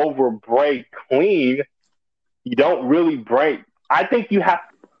go over Bray clean. You don't really break. I think you have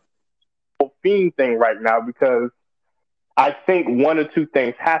the Fiend thing right now because I think one or two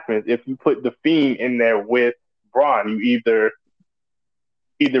things happens if you put the Fiend in there with Braun. You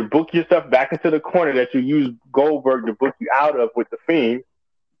either book yourself back into the corner that you use Goldberg to book you out of with the Fiend,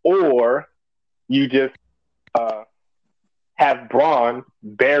 or you just have Braun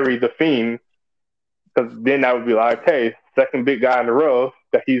bury the Fiend, because then that would be like, hey, second big guy in a row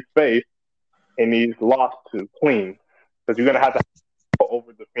that he's faced and he's lost to clean, because you're going to have to go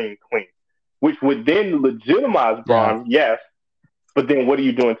over the Fiend clean, which would then legitimize Braun, yes, but then what are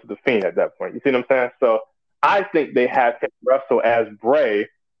you doing to the Fiend at that point? You see what I'm saying? So I think they have him wrestle as Bray.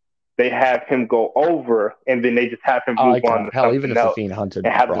 They have him go over, and then they just have him move on to something even if else. The Fiend hunted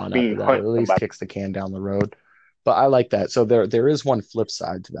and have Braun the Fiend after that, hunt at least kicks the can down the road. But I like that. So there is one flip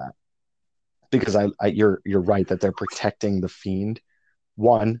side to that, because you're right that they're protecting the Fiend.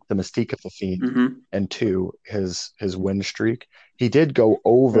 One, the mystique of the Fiend, and two, his win streak. He did go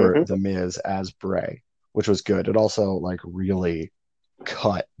over the Miz as Bray, which was good. It also like really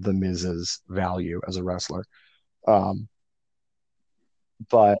cut the Miz's value as a wrestler.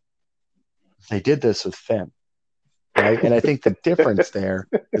 But they did this with Finn, right? And I think the difference there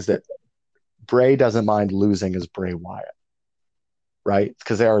is that Bray doesn't mind losing as Bray Wyatt, right?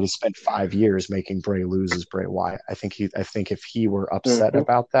 Because they already spent 5 years making Bray lose as Bray Wyatt. I think if he were upset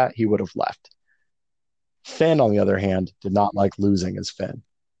about that, he would have left. Finn, on the other hand, did not like losing as Finn.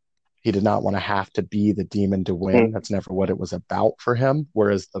 He did not want to have to be the demon to win. That's never what it was about for him.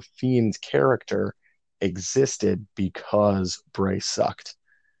 Whereas the Fiend's character existed because Bray sucked.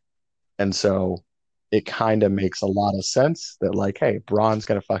 And so it kind of makes a lot of sense that, like, hey, Braun's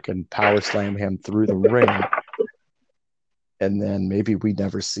going to fucking power slam him through the ring. And then maybe we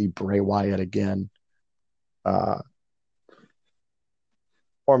never see Bray Wyatt again. Or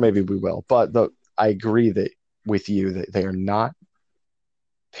maybe we will. But I agree with you that they are not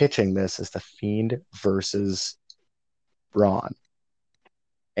pitching this as the Fiend versus Braun.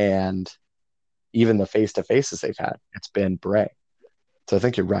 And even the face-to-faces they've had, it's been Bray. So I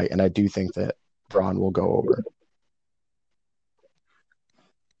think you're right, and I do think that Braun will go over.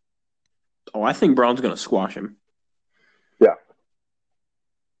 Oh, I think Braun's going to squash him. Yeah.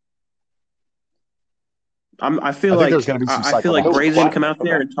 I feel like there's going to be some I feel like Bray's going to come out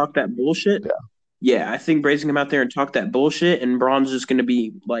there Okay. and talk that bullshit. Yeah. Yeah, I think Bray's going to come out there and talk that bullshit, and Braun's just going to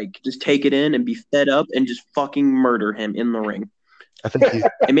be like, just take it in and be fed up and just fucking murder him in the ring. I think he's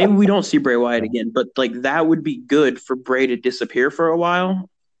And maybe we don't see Bray Wyatt again, but like that would be good for Bray to disappear for a while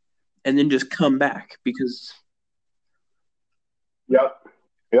and then just come back because Yep.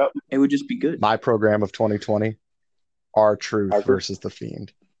 it would just be good. my program of 2020, R-Truth R-Truth. versus The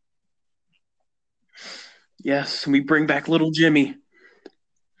Fiend. Yes, we bring back little Jimmy.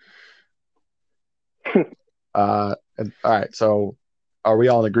 All right, so are we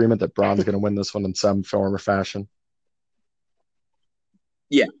all in agreement that Braun's going to win this one in some form or fashion?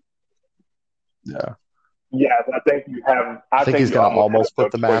 Yeah. Yeah. Yes, I think you have. I think he's you going to almost have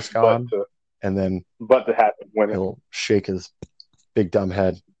put the no choice mask on, and then but to have him win it. he'll shake his big dumb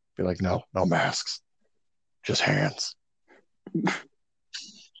head, be like, no masks, just hands.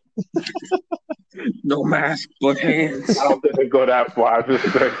 No mask, but hands. I don't think they go that far. I just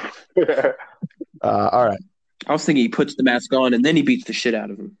think. All right. I was thinking he puts the mask on and then he beats the shit out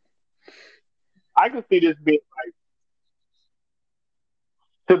of him. I can see this being like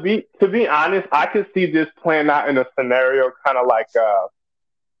to be honest, I could see this playing out in a scenario kind of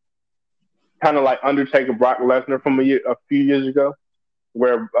like Undertaker Brock Lesnar from a few years ago,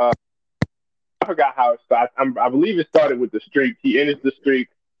 where I forgot how it started. I believe it started with the streak. He enters the streak.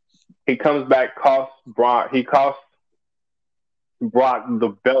 He comes back, costs Brock the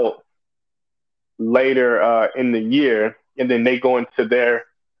belt later in the year, and then they go into their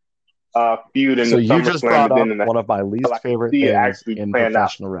feud in So the you just SummerSlam. brought up one of my least favorite things in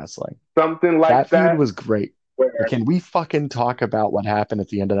professional wrestling. Something like that that. feud was great. Where, can we fucking talk about what happened at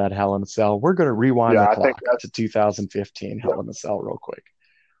the end of that Hell in a Cell? We're going to rewind the clock to 2015 Hell in a Cell real quick.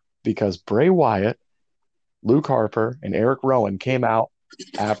 Because Bray Wyatt, Luke Harper, and Eric Rowan came out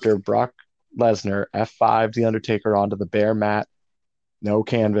after Brock Lesnar F5'd The Undertaker onto the bare mat, no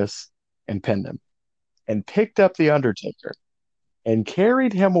canvas, and pinned him. And picked up The Undertaker and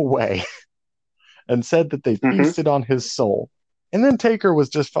carried him away and said that they feasted on his soul. And then Taker was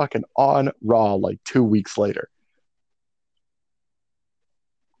just fucking on Raw like 2 weeks later.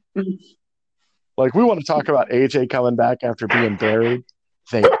 Like, we want to talk about AJ coming back after being buried.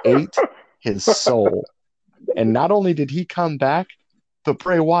 They ate his soul. And not only did he come back, but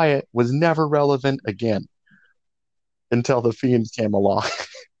Bray Wyatt was never relevant again until the Fiend came along.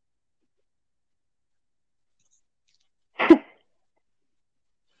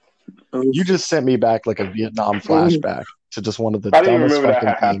 You just sent me back like a Vietnam flashback to just one of the dumbest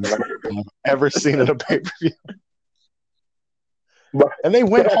fucking things I've ever seen at a pay-per-view. And they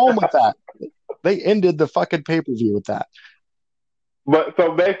went home with that. They ended the fucking pay-per-view with that. But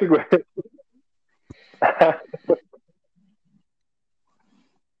so basically,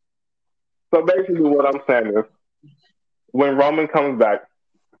 what I'm saying is, when Roman comes back,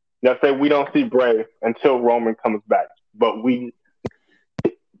 let's say we don't see Bray until Roman comes back, but we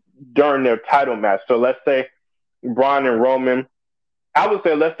during their title match. So let's say Braun and Roman, I would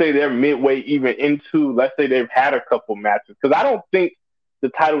say let's say they're midway even into, let's say they've had a couple matches, because I don't think the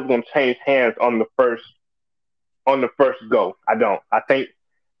title's gonna change hands on the first go. I don't. I think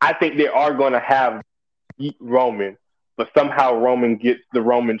they are gonna have Roman, but somehow Roman gets the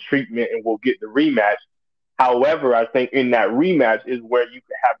Roman treatment and will get the rematch. However, I think in that rematch is where you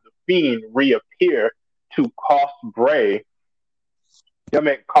could have the Fiend reappear to cost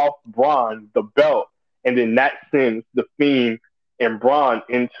cost Braun the belt, and then that sends the Fiend and Braun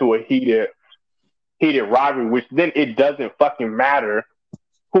into a heated rivalry, which then it doesn't fucking matter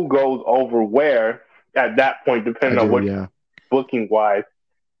who goes over where at that point, depending on what booking wise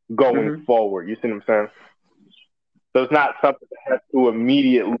going forward. You see what I'm saying? So it's not something that has to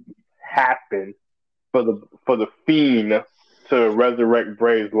immediately happen for the Fiend to resurrect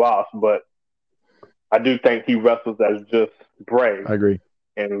Bray's loss, but I do think he wrestles as just Bray. I agree.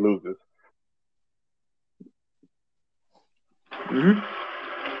 And loses.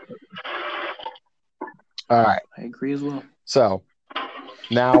 All right. I agree as well. So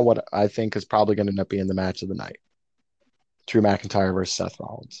now what I think is probably going to end up being the match of the night. Drew McIntyre versus Seth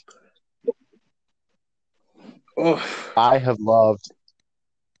Rollins. Oh. I have loved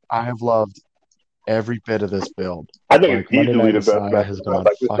every bit of this build. I think it's easily the best match. Has gone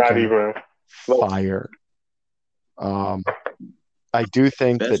like, it's not even fire. I do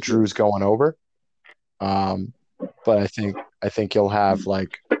think that Best Drew's going over. But I think you'll have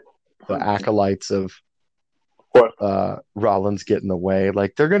like the acolytes of What? Rollins get in the way.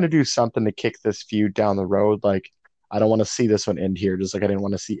 Like they're gonna do something to kick this feud down the road. Like I don't want to see this one end here. Just like I didn't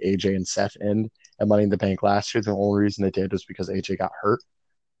want to see AJ and Seth end at Money in the Bank last year. The only reason they did was because AJ got hurt.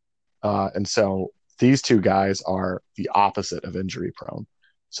 And so these two guys are the opposite of injury prone.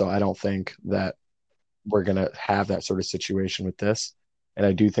 So I don't think that we're gonna have that sort of situation with this. And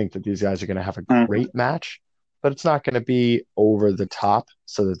I do think that these guys are gonna have a great match, but it's not gonna be over the top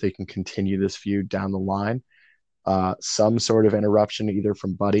so that they can continue this feud down the line. Some sort of interruption either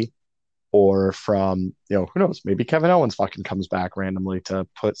from Buddy or from, who knows, maybe Kevin Owens fucking comes back randomly to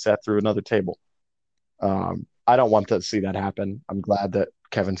put Seth through another table. I don't want to see that happen. I'm glad that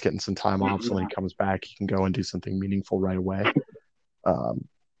Kevin's getting some time off, so when he comes back, he can go and do something meaningful right away.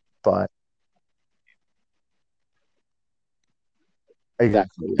 But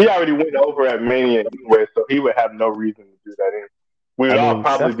exactly, he already went over at Mania anyway, so he would have no reason to do that anyway. We would all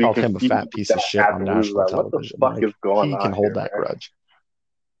probably Seth be called him a confused fat piece of shit on national like, television. What the fuck is going he on? He can hold here, that man? grudge.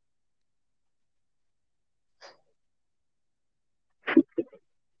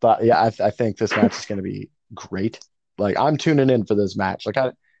 But yeah, I think this match is going to be great. Like I'm tuning in for this match. Like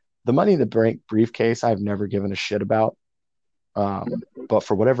the Money in the Bank briefcase, I've never given a shit about. But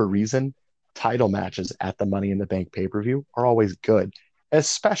for whatever reason, title matches at the Money in the Bank pay-per-view are always good,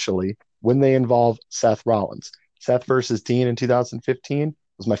 especially when they involve Seth Rollins. Seth versus Dean in 2015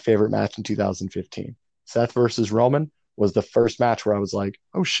 was my favorite match in 2015. Seth versus Roman was the first match where I was like,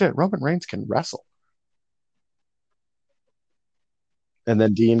 oh shit, Roman Reigns can wrestle. And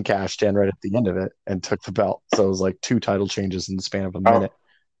then Dean cashed in right at the end of it and took the belt. So it was like 2 title changes in the span of a minute.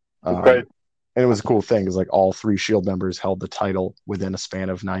 And it was a cool thing because like all 3 Shield members held the title within a span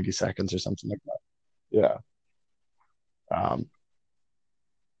of 90 seconds or something like that. Yeah.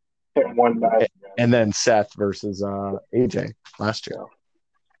 One night. And then Seth versus AJ last year.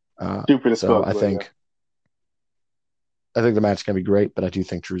 Stupid as so fuck. I think the match is going to be great, but I do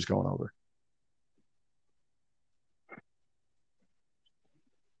think Drew's going over.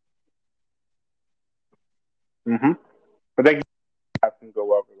 But they can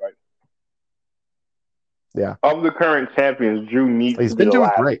go over, right? Yeah. Of the current champions, Drew needs to be the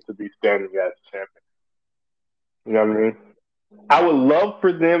last to be standing as champion. You know what I mean? I would love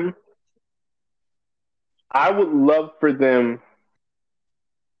for them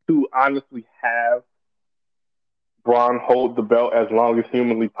to honestly have Braun hold the belt as long as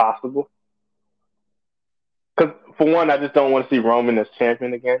humanly possible. Because for one, I just don't want to see Roman as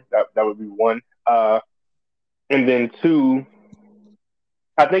champion again. That would be one. And then 2,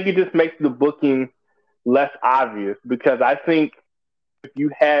 I think it just makes the booking less obvious because I think if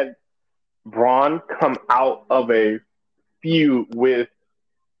you had Braun come out of a feud with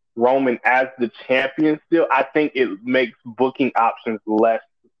Roman as the champion still, I think it makes booking options less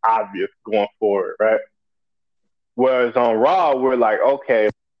obvious going forward, right? Whereas on Raw, we're like, okay,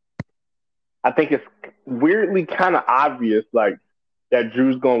 I think it's weirdly kind of obvious, like, that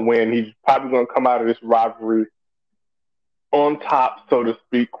Drew's going to win. He's probably going to come out of this rivalry on top, so to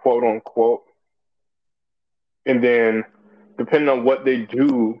speak, quote unquote. And then, depending on what they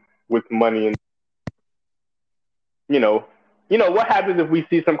do with Money, and what happens if we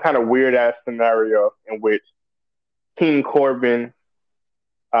see some kind of weird ass scenario in which King Corbin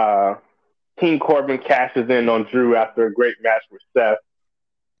cashes in on Drew after a great match with Seth,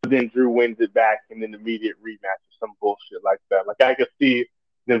 but then Drew wins it back in an immediate rematch or some bullshit like that. Like I could see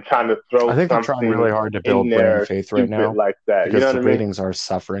them trying to throw. I think they're trying really hard to build brand faith right now, like that. Because the ratings are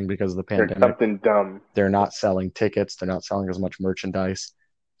suffering because of the pandemic. Something dumb. They're not selling tickets. They're not selling as much merchandise.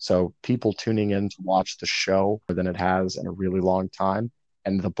 So people tuning in to watch the show more than it has in a really long time,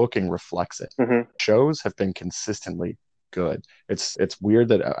 and the booking reflects it. Shows have been consistently good. It's weird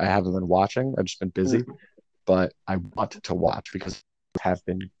that I haven't been watching. I've just been busy, but I want to watch because they have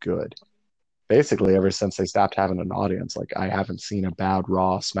been good. Basically, ever since they stopped having an audience, like I haven't seen a bad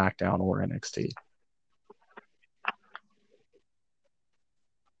Raw, SmackDown, or NXT.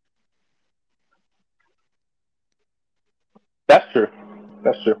 That's true.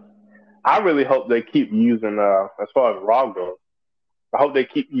 I really hope they keep using, as far as Raw goes, I hope they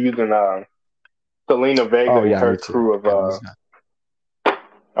keep using Selena Vega and her crew of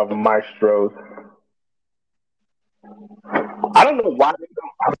maestros. I don't know why they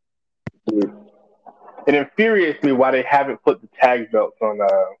don't. It infuriates me why they haven't put the tag belts on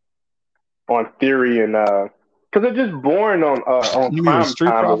Theory and because they're just boring on Prime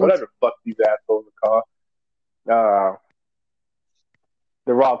Time or whatever the fuck these assholes are called.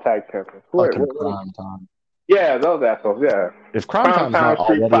 The Raw Tag Champions. Prime Time. Yeah, those assholes. Yeah. If Crime Prime Time's Time, not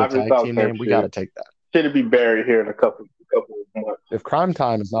Street already a Profits, tag all team same name, we shit. got to take that. Should be buried here in a couple of months. If Crime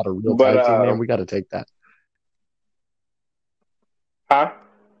Time is not a real But tag team name, we got to take that. huh?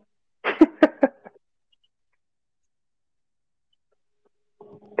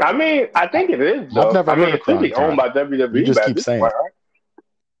 I mean, I think it is though. I've never I heard mean, of it should be Crime owned Time. by WWE. You just by keep this saying point, it.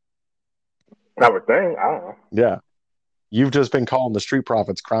 right? I would think. I don't know. Yeah. You've just been calling the Street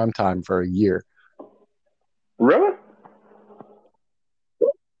Profits Crime Time for a year. Really?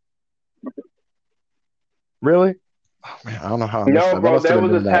 Really? Oh man, I don't know how I missed No, that. That bro. must have There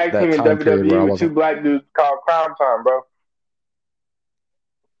been was a during tag that team in time period where I WWE with two wasn't. black dudes called Crime Time, bro.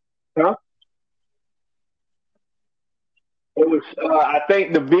 Huh? It was. I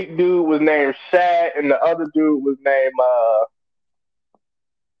think the big dude was named Shad, and the other dude was named.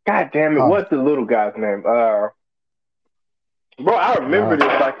 God damn it! Huh. What's the little guy's name? Bro, I remember this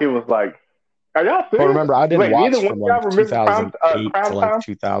like it was like. Are y'all serious? But remember, I didn't Wait, neither watch one from of y'all like remember 2008 Crime to like Time?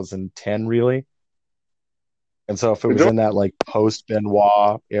 2010, really. And so if it was in that like post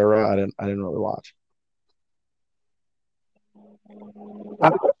Benoit era, I didn't really watch.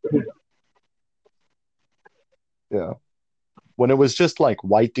 Yeah. When it was just like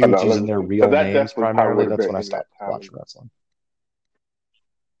white Oh, no, dudes let using me their see. real That names definitely probably primarily, would have that's been when I in that stopped time. watching wrestling.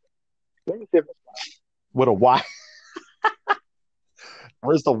 Let me see if With a Y.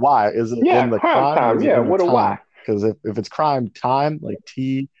 Where's the Y? Is it yeah, in the Crime crime or Time. is it Yeah, in the what a time? why? Because if it's crime time, like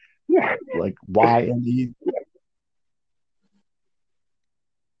T, Yeah. like YME.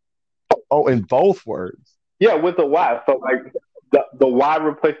 Oh, in both words. Yeah, with a Y. So like the Y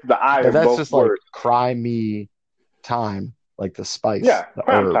replaces the I But in that's both just like words. cry me time, like the spice, Yeah, the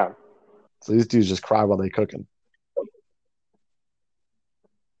Crime herb. Time. So these dudes just cry while they cooking.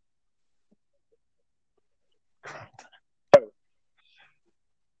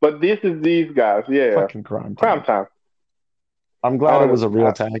 But this is these guys. Yeah, Fucking crime Crime time. Time. I'm glad it was a Honestly,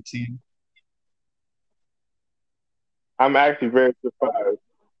 real tag team. I'm actually very surprised.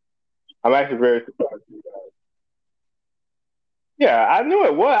 I'm actually very surprised. Yeah, I knew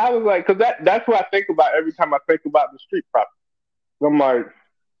it was. I was like, because that's what I think about every time I think about the Street Profits. I'm like,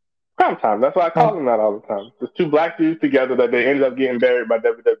 Crime Time. That's why I call them that all the time. There's two black dudes together that they ended up getting buried by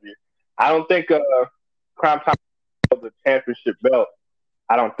WWE. I don't think Crime Time was the championship belt.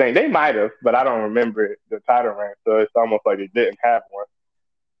 I don't think they might have, but I don't remember it, the title reign. So it's almost like they didn't have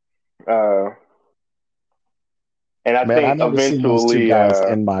one. And I Man, I've think never seen those two eventually guys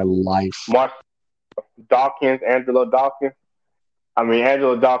in my life. Mark Dawkins, Angelo Dawkins. I mean,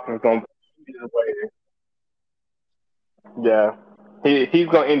 Angelo Dawkins gonna eat his way. Yeah, he's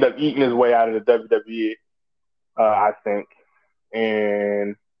gonna end up eating his way out of the WWE. I think,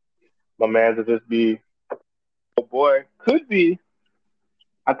 and my man will just be, oh boy, could be.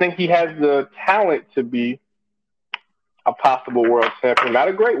 I think he has the talent to be a possible world champion. Not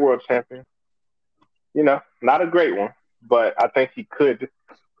a great world champion, not a great one, but I think he could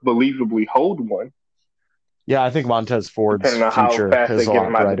believably hold one. Yeah, I think Montez Ford's Depending on how future fast is they a get lot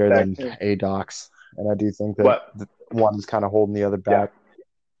him out the brighter than tag team. A-Doc's. And I do think that one is kind of holding the other back.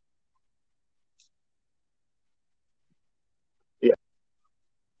 Yeah.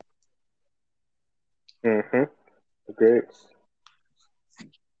 Mm-hmm. Great.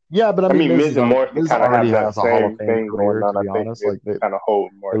 Yeah, but I mean, Miz and Morrison Miz kind of already have that has a Hall of same Fame thing career, going on. to I be think honest. Miz Like, kind of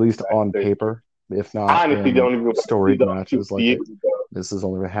hold at Morrison least on backstage. paper, if I not honestly in don't even storied see matches. Like, years ago. Miz has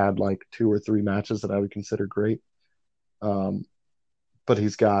only had like 2 or 3 matches that I would consider great. But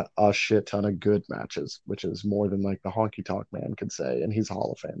he's got a shit ton of good matches, which is more than like the honky tonk man could say, and he's a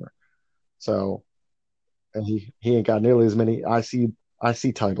Hall of Famer. So, and he ain't got nearly as many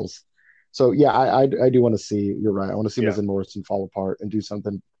IC titles. So yeah, I do want to see. You're right. I want to see Miz and Morrison fall apart and do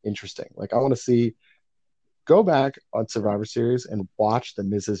something interesting. Like I want to see go back on Survivor Series and watch the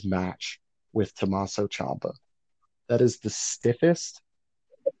Miz's match with Tommaso Ciampa. That is the stiffest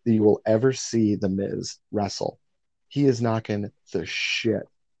that you will ever see the Miz wrestle. He is knocking the shit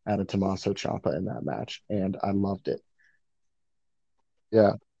out of Tommaso Ciampa in that match, and I loved it.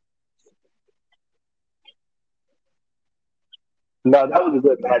 Yeah. No, that was a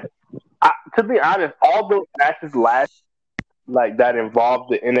good match. To be honest, all those matches last like that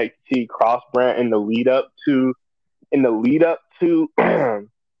involved the NXT cross brand in the lead up to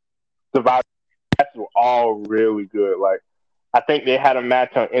Survivor matches were all really good. Like I think they had a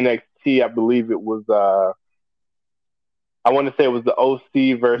match on NXT. I believe it was I want to say it was the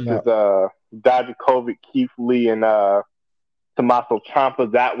OC versus Dijakovic, Keith Lee, and Tommaso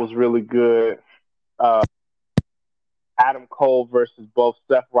Ciampa. That was really good. Adam Cole versus both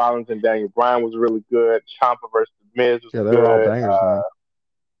Seth Rollins and Daniel Bryan was really good. Ciampa versus Miz was Yeah, they were all good. bangers, man.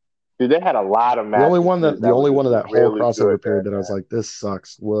 Dude, they had a lot of matches. The only one dude, the only was one of just that whole really crossover good period during that I was that. like, this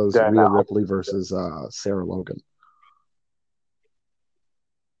sucks was During Rhea that Ripley versus Sarah Logan.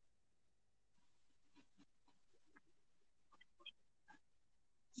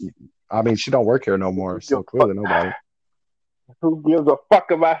 I mean, she don't work here no more, so clearly nobody. Who gives a fuck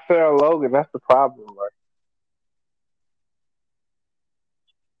about Sarah Logan? That's the problem, right?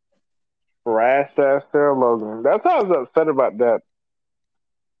 Rash ass Sarah Logan. That's how I was upset about that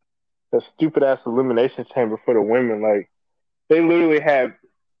stupid ass elimination chamber for the women. Like they literally had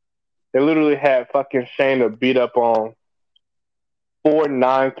fucking Shayna beat up on 4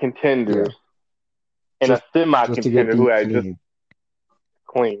 non-contenders and a semi-contender who had just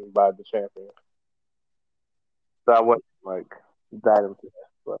clean by the champion. So I wasn't like that into that,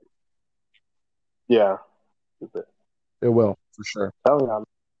 but yeah, it will for sure.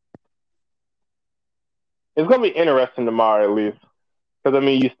 It's gonna be interesting tomorrow at least, because I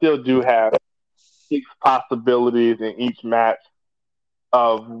mean you still do have 6 possibilities in each match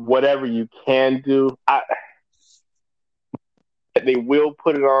of whatever you can do. They will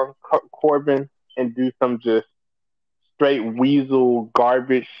put it on Corbin and do some just straight weasel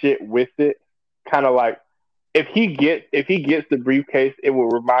garbage shit with it. Kind of like if he gets the briefcase, it will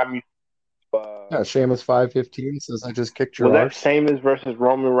remind me. Sheamus 515 says I just kicked your was arse. that Sheamus versus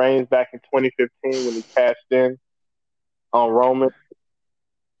Roman Reigns back in 2015 when he cashed in on Roman?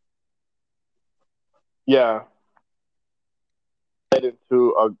 Yeah.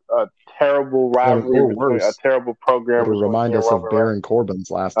 Into a terrible rivalry between a terrible program. It'll remind us of Baron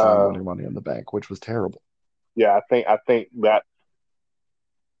Corbin's last time winning Money in the Bank, which was terrible. Yeah, I think that.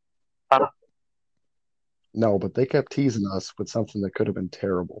 No, but they kept teasing us with something that could have been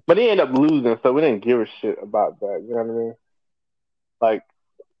terrible. But he ended up losing, so we didn't give a shit about that. You know what I mean? Like,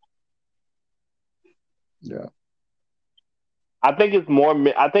 yeah. I think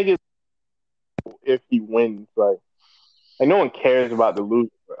it's if he wins, like no one cares about the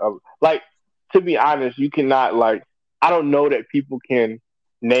loser. Like, to be honest, you cannot I don't know that people can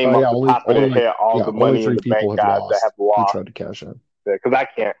name off the top of their head all the Money in the Bank guys that have lost. Who tried to cash in? Because I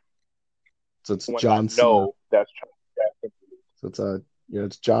can't. So it's John Cena. No, that's true. So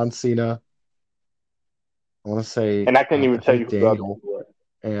it's John Cena. I want to say, and I can't even tell you Daniel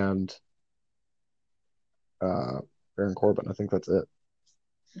and Baron Corbin. I think that's it.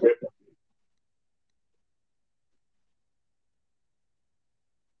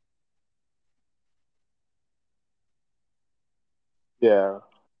 Yeah.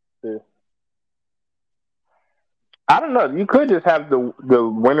 I don't know. You could just have the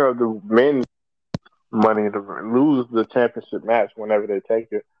winner of the men's Money to lose the championship match whenever they take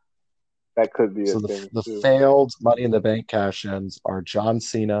it. That could be a thing. The failed Money in the Bank cash-ins are John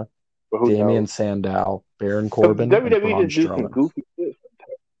Cena, Damian Sandow, Baron Corbin, and Braun just do some goofy shit.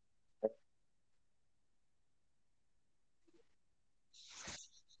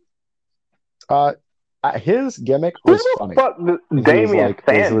 His gimmick was funny. Damian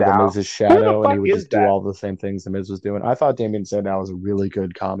Sandow? The Miz's shadow, and he would just do all the same things the Miz was doing. I thought Damian Sandow was a really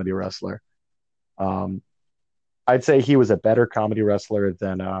good comedy wrestler. I'd say he was a better comedy wrestler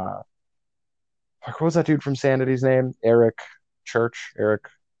than what was that dude from Sanity's name? Eric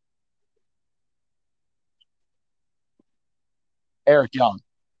Young.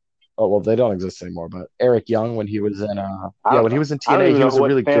 Oh well, they don't exist anymore. But Eric Young, when he was in when he was in TNA, he was a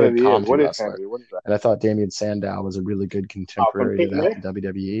really good comedy wrestler. And I thought Damian Sandow was a really good contemporary to that in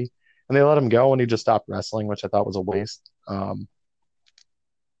WWE. And they let him go, and he just stopped wrestling, which I thought was a waste.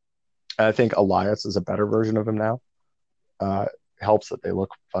 I think Elias is a better version of him now. Helps that they look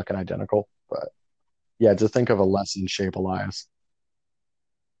fucking identical, but yeah, just think of a less in shape Elias.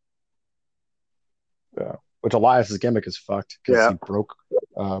 Yeah, which Elias's gimmick is fucked because he broke.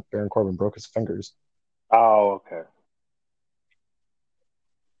 Baron Corbin broke his fingers. Oh, okay.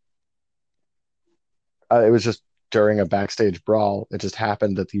 It was just during a backstage brawl. It just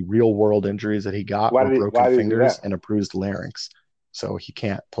happened that the real world injuries that he got were broken fingers and a bruised larynx. So he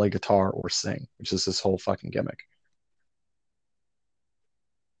can't play guitar or sing, which is his whole fucking gimmick.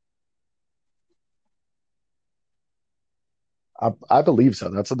 I believe so.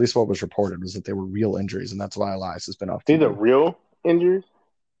 That's at least what was reported, was that they were real injuries, and that's why Elias has been off. These are real injuries?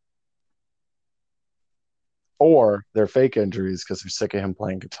 Or they're fake injuries because they're sick of him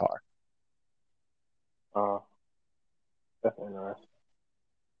playing guitar. That's interesting.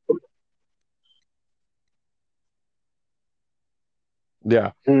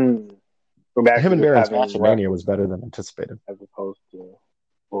 Yeah. Him and Baron's match at Mania was better than anticipated. As opposed to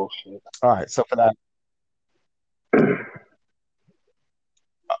bullshit. All right, so for that,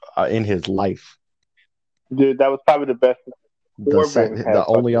 in his life. Dude, that was probably the best. The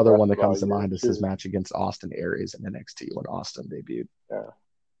only other one that comes to mind is too. his match against Austin Aries in NXT when Austin debuted.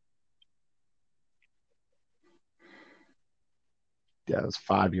 Yeah, it was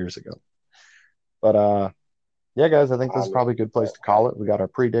 5 years ago. But yeah, guys, I think this is probably a good place to call it. We got our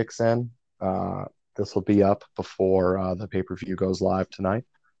predicts in. This will be up before the pay-per-view goes live tonight,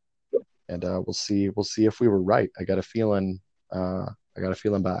 and we'll see if we were right. I got a feeling about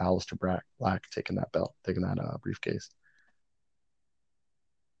Aleister Black taking that belt, taking that briefcase.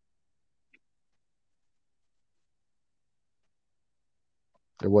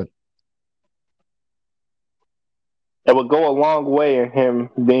 It would. It would go a long way in him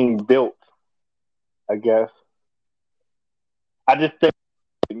being built, I guess. I just think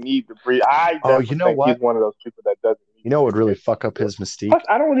he needs to breathe. I definitely think he's one of those people that doesn't need. You know what would really fuck up his mystique? Plus,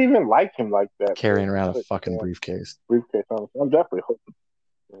 I don't even like him like that. Carrying around a fucking briefcase. I'm definitely hoping.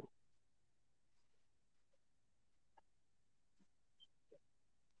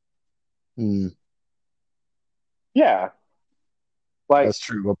 Yeah. Like, that's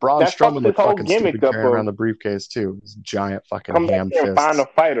true. But Braun Strowman looked fucking stupid carrying around the briefcase too. This giant fucking come ham back here fist. And find a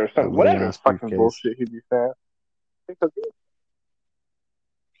fight or something. Whatever fucking bullshit he be saying.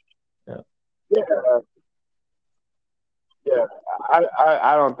 Yeah.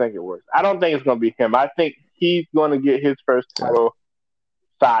 I don't think it works. I don't think it's gonna be him. I think he's gonna get his first title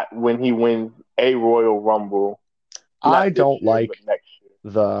shot when he wins a Royal Rumble. I don't like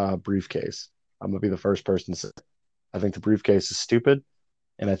the briefcase. I'm gonna be the first person to say it. I think the briefcase is stupid,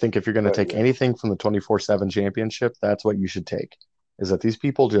 and I think if you're gonna take anything from the 24/7 championship, that's what you should take. Is that these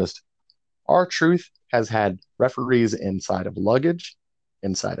people just R-Truth has had referees inside of luggage,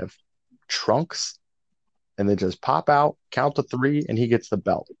 inside of trunks, and they just pop out, count to 3, and he gets the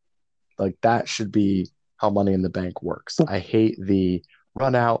belt. Like, that should be how Money in the Bank works. I hate the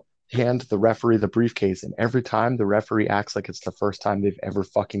run out, hand the referee the briefcase, and every time the referee acts like it's the first time they've ever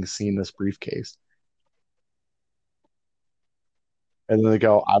fucking seen this briefcase. And then they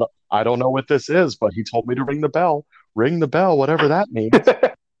go, I don't know what this is, but he told me to ring the bell. Ring the bell, whatever that means.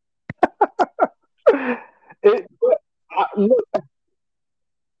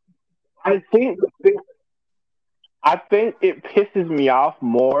 I think it pisses me off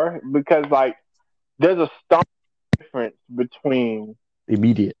more because, like, there's a stark difference between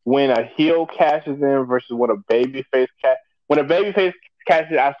immediate when a heel cashes in versus when a babyface when a babyface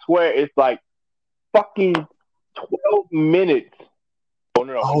cashes, I swear it's like fucking 12 minutes.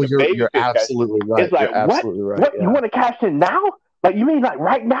 Oh, you're absolutely right. It's like, you're absolutely right. What? Yeah. You want to cash in now? Like, you mean like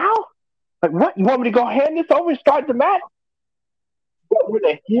right now? Like, what? You want me to go hand this over and start the match? But when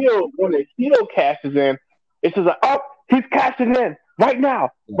a heel cashes in, it's just like, oh, he's cashing in right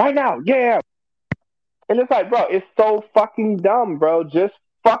now, yeah. And it's like, bro, it's so fucking dumb, bro. Just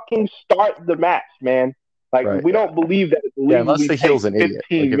fucking start the match, man. Like, we don't believe that it's legally unless the heel's an idiot.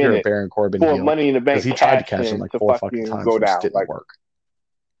 Like, if you're a Baron Corbin for heel, Money in the Bank, because he tried to cash in like 4 fucking times, which didn't work.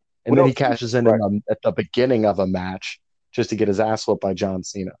 And then he cashes in at the beginning of a match just to get his ass whooped by John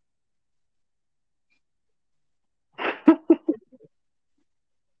Cena.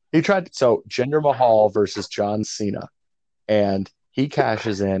 He tried. So Jinder Mahal versus John Cena, and he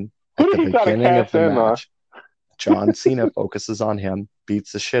cashes in at the beginning of the match. John Cena focuses on him,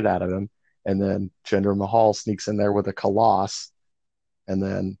 beats the shit out of him, and then Jinder Mahal sneaks in there with a Colossus, and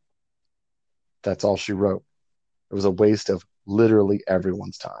then that's all she wrote. It was a waste of literally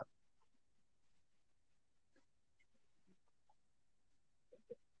everyone's time.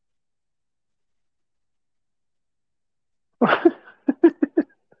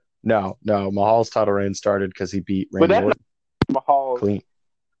 No. Mahal's title reign started because he beat Randy Orton. Mahal's clean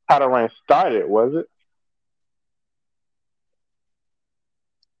title reign started, was it?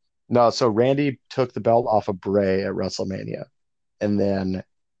 No, so Randy took the belt off of Bray at WrestleMania, and then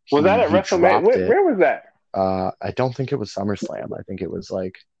was that at WrestleMania? Where was that? I don't think it was SummerSlam. I think it was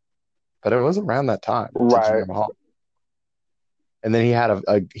but it was around that time. Right. And then he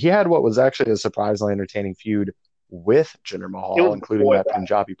had what was actually a surprisingly entertaining feud with Jinder Mahal, including that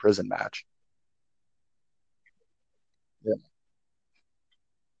Punjabi prison match. Yeah.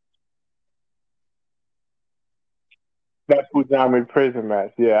 That Punjabi prison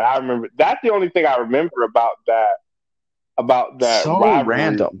match. Yeah, I remember. That's the only thing I remember about that. So rivalry,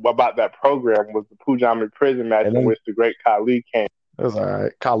 random. About that program was the Punjabi prison match in which the great Khali came. It was all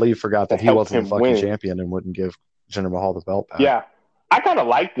right. Khali forgot that he wasn't the fucking champion and wouldn't give Jinder Mahal the belt back. Yeah, I kind of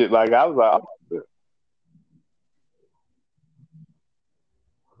liked it. Like, I was like,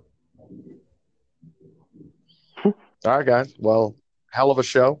 all right, guys. Well, hell of a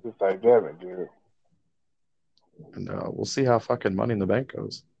show. It's like, damn it, dude. And we'll see how fucking Money in the Bank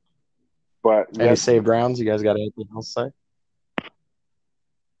goes. But any saved rounds? You guys got anything else to say?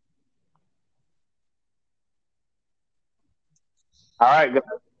 All right,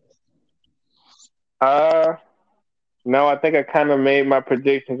 guys. No, I think I kind of made my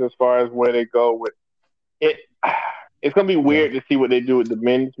predictions as far as where they go with it. It's gonna be weird to see what they do with the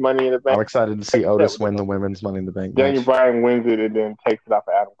men's Money in the Bank. I'm excited to see Otis win the women's Money in the Bank Daniel match. Bryan wins it and then takes it off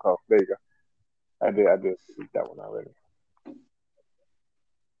of Adam Cole. There you go. I did that one already.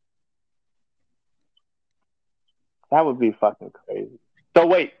 That would be fucking crazy. So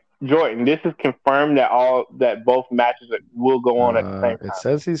wait, Jordan, this is confirmed that both matches will go on at the same time. It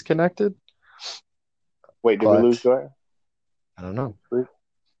says he's connected. Wait, did we lose Jordan? I don't know.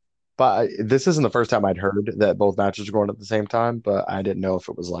 But this isn't the first time I'd heard that both matches are going at the same time, but I didn't know if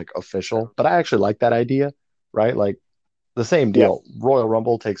it was like official. But I actually like that idea, right? Like the same deal. Yeah. Royal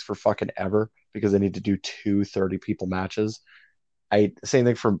Rumble takes for fucking ever because they need to do 2 30-people matches. Same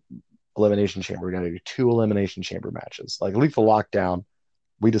thing for Elimination Chamber. We got to do 2 Elimination Chamber matches. Like Lethal Lockdown,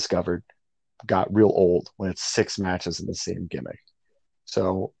 we discovered, got real old when it's 6 matches in the same gimmick.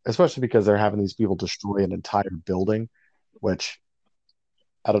 So, especially because they're having these people destroy an entire building, which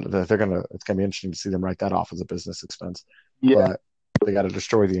I don't know if it's going to be interesting to see them write that off as a business expense. Yeah. But they got to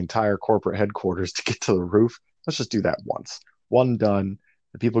destroy the entire corporate headquarters to get to the roof. Let's just do that once. One done.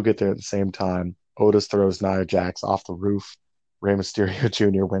 The people get there at the same time. Otis throws Nia Jax off the roof. Rey Mysterio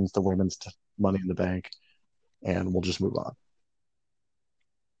Jr. wins the women's Money in the Bank. And we'll just move on.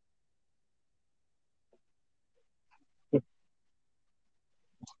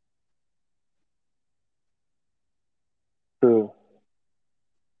 True.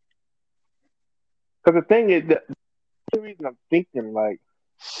 Because the thing is, the reason I'm thinking, like,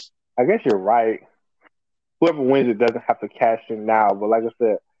 I guess you're right. Whoever wins it doesn't have to cash in now. But like I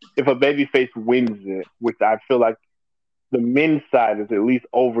said, if a babyface wins it, which I feel like the men's side is at least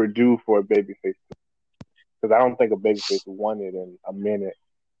overdue for a babyface. Because I don't think a babyface won it in a minute.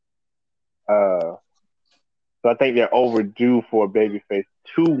 So I think they're overdue for a babyface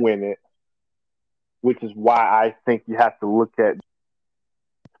to win it, which is why I think you have to look at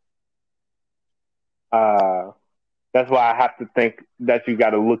that's why I have to think that you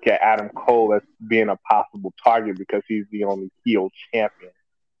got to look at Adam Cole as being a possible target because he's the only heel champion.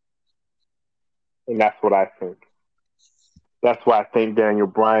 And that's what I think. That's why I think Daniel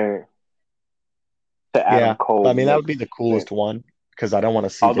Bryan to Adam Cole. I mean, that would be the coolest one because I don't want to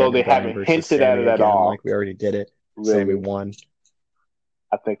see Although Daniel they Bryan haven't hinted at it again, at all. like we already did it. Really. Sammy won.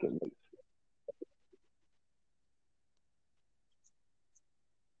 I think it makes sense.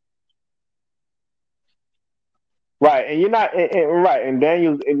 Right, and you're not right, and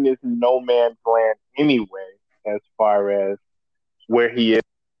Daniel's in this no man's land anyway, as far as where he is.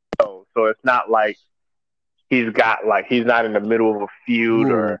 So it's not like he's not in the middle of a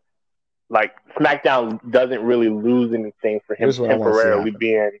feud or like SmackDown doesn't really lose anything for him temporarily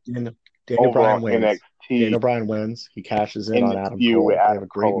being Daniel Bryan wins. NXT. Daniel Bryan wins. He cashes in on Adam Cole. They have a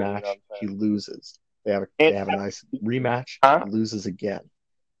great match. He loses. They have a nice rematch. He loses again.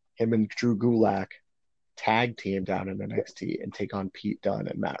 Him and Drew Gulak tag team down in NXT and take on Pete Dunne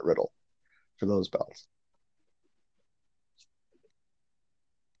and Matt Riddle for those belts.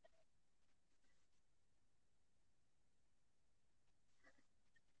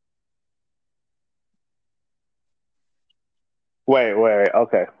 Wait,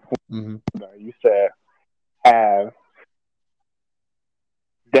 okay. Mm-hmm. You said have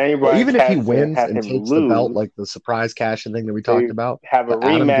Daniel Bryan even if he wins and takes the belt, like the surprise cash-in thing that we talked about, have a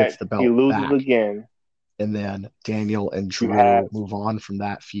rematch, Adam gets the belt, he loses back, again. And then Daniel and Drew move on from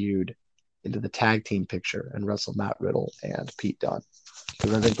that feud into the tag team picture and wrestle Matt Riddle and Pete Dunne.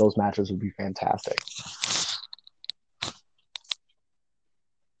 Because I think those matches would be fantastic.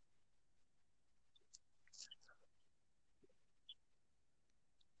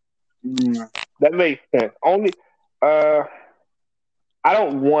 That makes sense. Only, I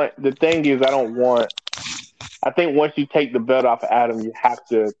don't want. The thing is, I think once you take the belt off of Adam, you have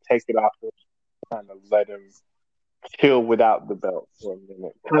to take it off and kind of let him chill without the belt for a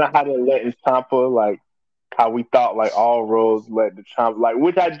minute. Kind of how they let in Ciampa, like how we thought, like all roads led to Ciampa, like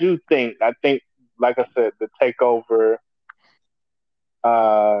which I do think. I think, like I said, the takeover.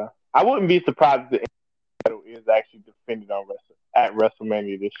 I wouldn't be surprised if the title is actually defended at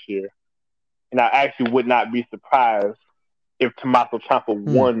WrestleMania this year, and I actually would not be surprised if Tommaso Ciampa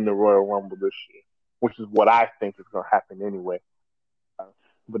won the Royal Rumble this year, which is what I think is going to happen anyway.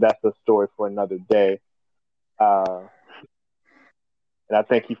 But that's a story for another day. And I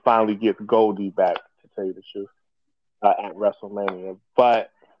think he finally gets Goldie back, to tell you the truth, at WrestleMania.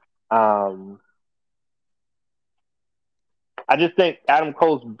 But I just think Adam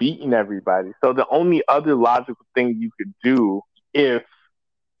Cole's beating everybody. So the only other logical thing you could do if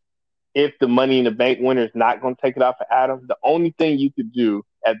if the Money in the Bank winner is not going to take it off of Adam, the only thing you could do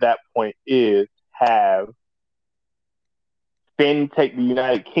at that point is have Finn take the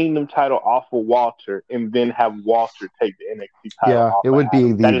United Kingdom title off of Walter, and then have Walter take the NXT title off it of would be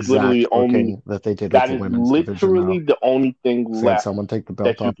Adam. the That is literally exact only. booking that they did with That the is women's division, though. literally the only thing Saying left someone take the belt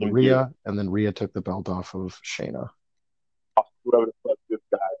that you off of can Rhea, and then Rhea took the belt off of Shayna. whoever the fuck this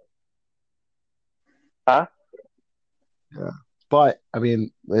guy is. Huh? Yeah. But, I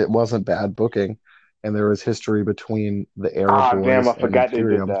mean, it wasn't bad booking, and there was history between the Era Ah, Boys damn! I and forgot they did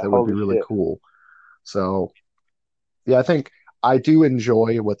Imperium that. that would be Holy really shit! cool. So, yeah, I think I do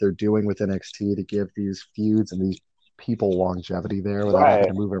enjoy what they're doing with NXT to give these feuds and these people longevity there without having Right.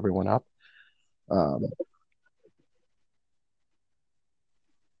 to move everyone up.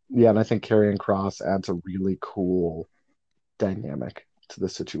 Yeah, and I think Karrion Kross adds a really cool dynamic to the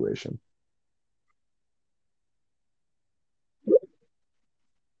situation.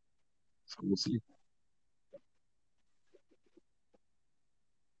 So we'll see.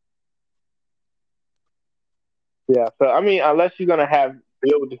 Yeah. So I mean, unless you're gonna have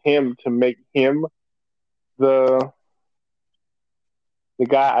build him to make him the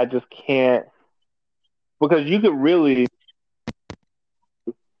guy, I just can't, because you could really,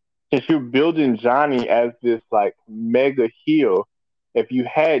 since you're building Johnny as this like mega heel, if you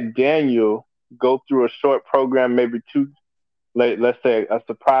had Daniel go through a short program, maybe two, let's say a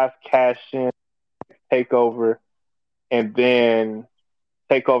surprise cash in takeover, and then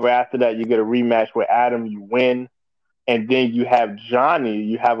takeover after that, you get a rematch with Adam, you win, and then you have Johnny,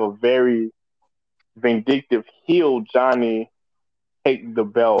 you have a very vindictive heel Johnny take the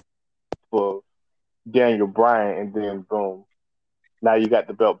belt for Daniel Bryan, and then boom. Now you got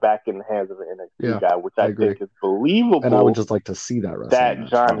the belt back in the hands of an NXT guy, which I agree. think is believable. And I would just like to see that wrestling match,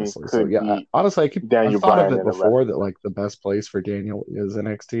 Johnny honestly. could So yeah, beat honestly, I've Daniel thought Bryan of it in a before that wrestling like the best place for Daniel is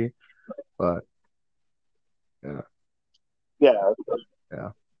NXT, but yeah, Yeah, yeah.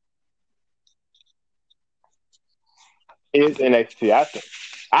 it is NXT.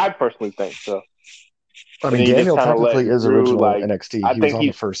 I personally think so. I And mean, then you just Daniel kind of let technically is Drew, original like, NXT. I He was think on the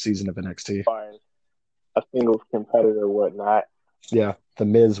he's first season of NXT. fine, a singles competitor or whatnot. Yeah, The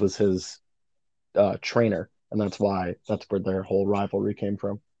Miz was his trainer, and that's where their whole rivalry came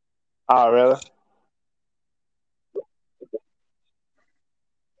from. Oh, really?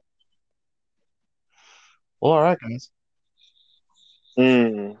 Well, all right, guys.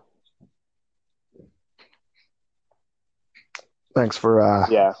 Mm. Thanks for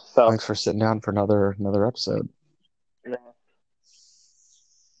Yeah. So thanks for sitting down for another episode.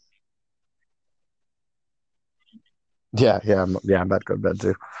 Yeah, I'm about to go to bed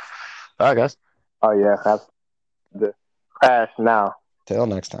too. All right, guys. Oh yeah, that's the crash now. Till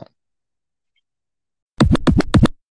next time.